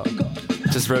at the owl.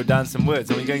 Just wrote down some words.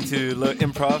 And we're going to a little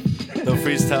improv, a little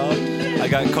freestyle. I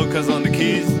got Kokas on the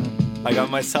keys. I got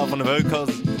myself on the vocals.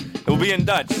 It will be in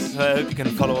Dutch, so I hope you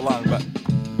can follow along. But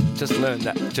just learn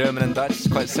that German and Dutch is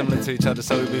quite similar to each other,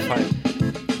 so we'll be fine.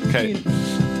 Okay.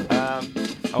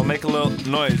 I'll make a little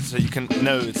noise so you can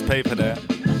know it's paper there.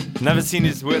 Never seen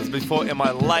these words before in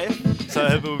my life, so I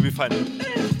hope it will be fun.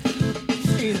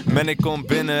 Man, ik kom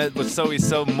binnen, het wordt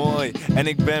sowieso mooi. En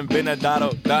ik ben binnen,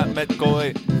 daar met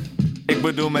kooi. Ik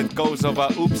bedoel met koos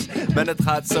of oeps. Man, het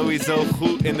gaat sowieso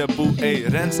goed in de boel. Ey,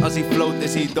 Rens, als hij float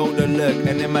is hij dodelijk.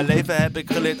 En in mijn leven heb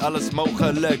ik geleerd alles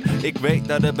mogelijk. Ik weet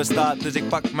dat het bestaat, dus ik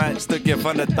pak mijn stukje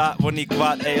van de taart. Word niet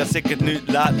kwaad, ey, als ik het nu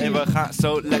laat. Ey, we gaan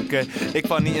zo lekker. Ik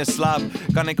val niet in slaap.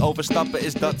 Kan ik overstappen,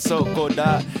 is dat zo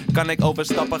kordaat? Kan ik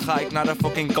overstappen, ga ik naar de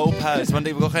fucking koophuis. Want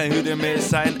ik wil geen huurder meer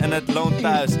zijn en het loont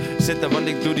thuis zitten, want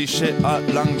ik doe die shit al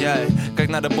lang, jij. Kijk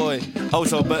naar de boy, oh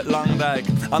zo belangrijk.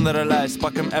 Andere lijst,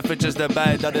 pak hem eventjes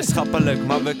erbij, dat is schappelijk.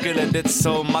 Maar we killen dit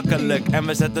zo makkelijk. En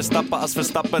we zetten stappen als we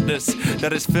stappen dus.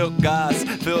 Er is veel gas,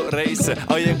 veel racen.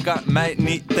 Oh, je kan mij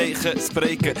niet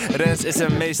tegenspreken. Rens is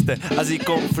een meester, als hij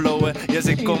komt flowen. Yes,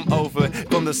 ik kom over,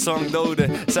 kom de song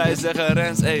doden. Zij zeggen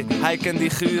Rens, ey, hij kent die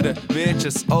guren.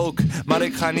 Weertjes ook, maar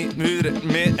ik ga niet muren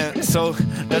meer en zo.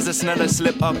 Dat is een snelle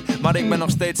slip-up, maar ik ben nog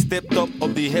steeds tip-top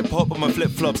op die hip-hop op mijn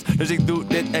flip-flops. Dus ik doe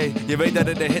dit, ey, je weet dat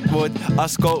het een hit wordt.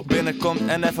 Als Ko binnenkomt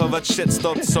en even wat shit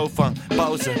stopt. Zo van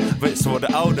pauze, we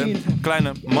worden ouder.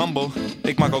 Kleine mambo,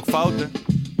 ik maak ook fouten.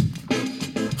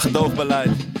 Gedoogbeleid.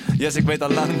 Yes, ik weet al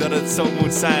lang dat het zo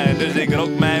moet zijn. Dus ik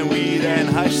rook mijn weed en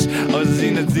hash. Oh,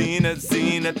 ze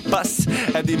zien het pas.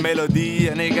 Heb die melodie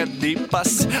en ik heb die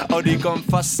pas. Oh, die komt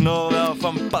vast nog wel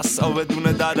van pas. Oh, we doen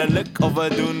het dadelijk of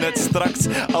we doen het straks.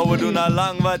 Oh, we doen al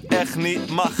lang wat echt niet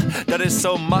mag. Dat is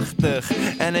zo machtig.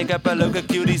 En ik heb een leuke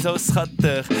cutie, zo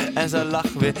schattig. En ze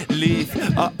lacht weer lief.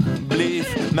 Oh,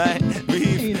 blief, mijn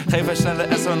wief. Geef een snelle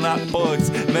SO naar boys.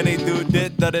 Man, ik doe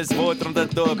dit, dat is woord rond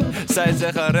het dorp. Zij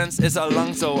zeggen Rens is al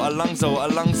lang zo.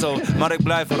 Al lang zo, maar ik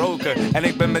blijf roken. En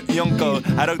ik ben met Jonko,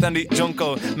 hij rookt aan die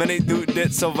Jonko. Man, ik doe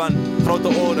dit zo van grote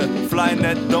oren, fly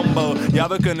net Dombo. Ja,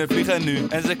 we kunnen vliegen nu,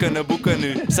 en ze kunnen boeken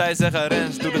nu. Zij zeggen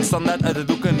Rens, doe het standaard uit de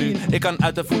doeken nu. Ik kan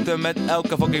uit de voeten met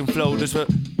elke fucking flow. Dus we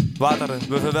wateren,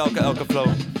 we verwelken elke flow.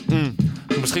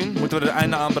 Misschien moeten we er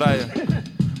einde aan breien.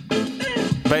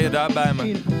 Ben je daar bij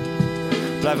me?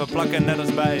 Blijven plakken net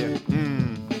als bij je.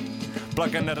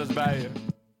 Plakken net als bij je.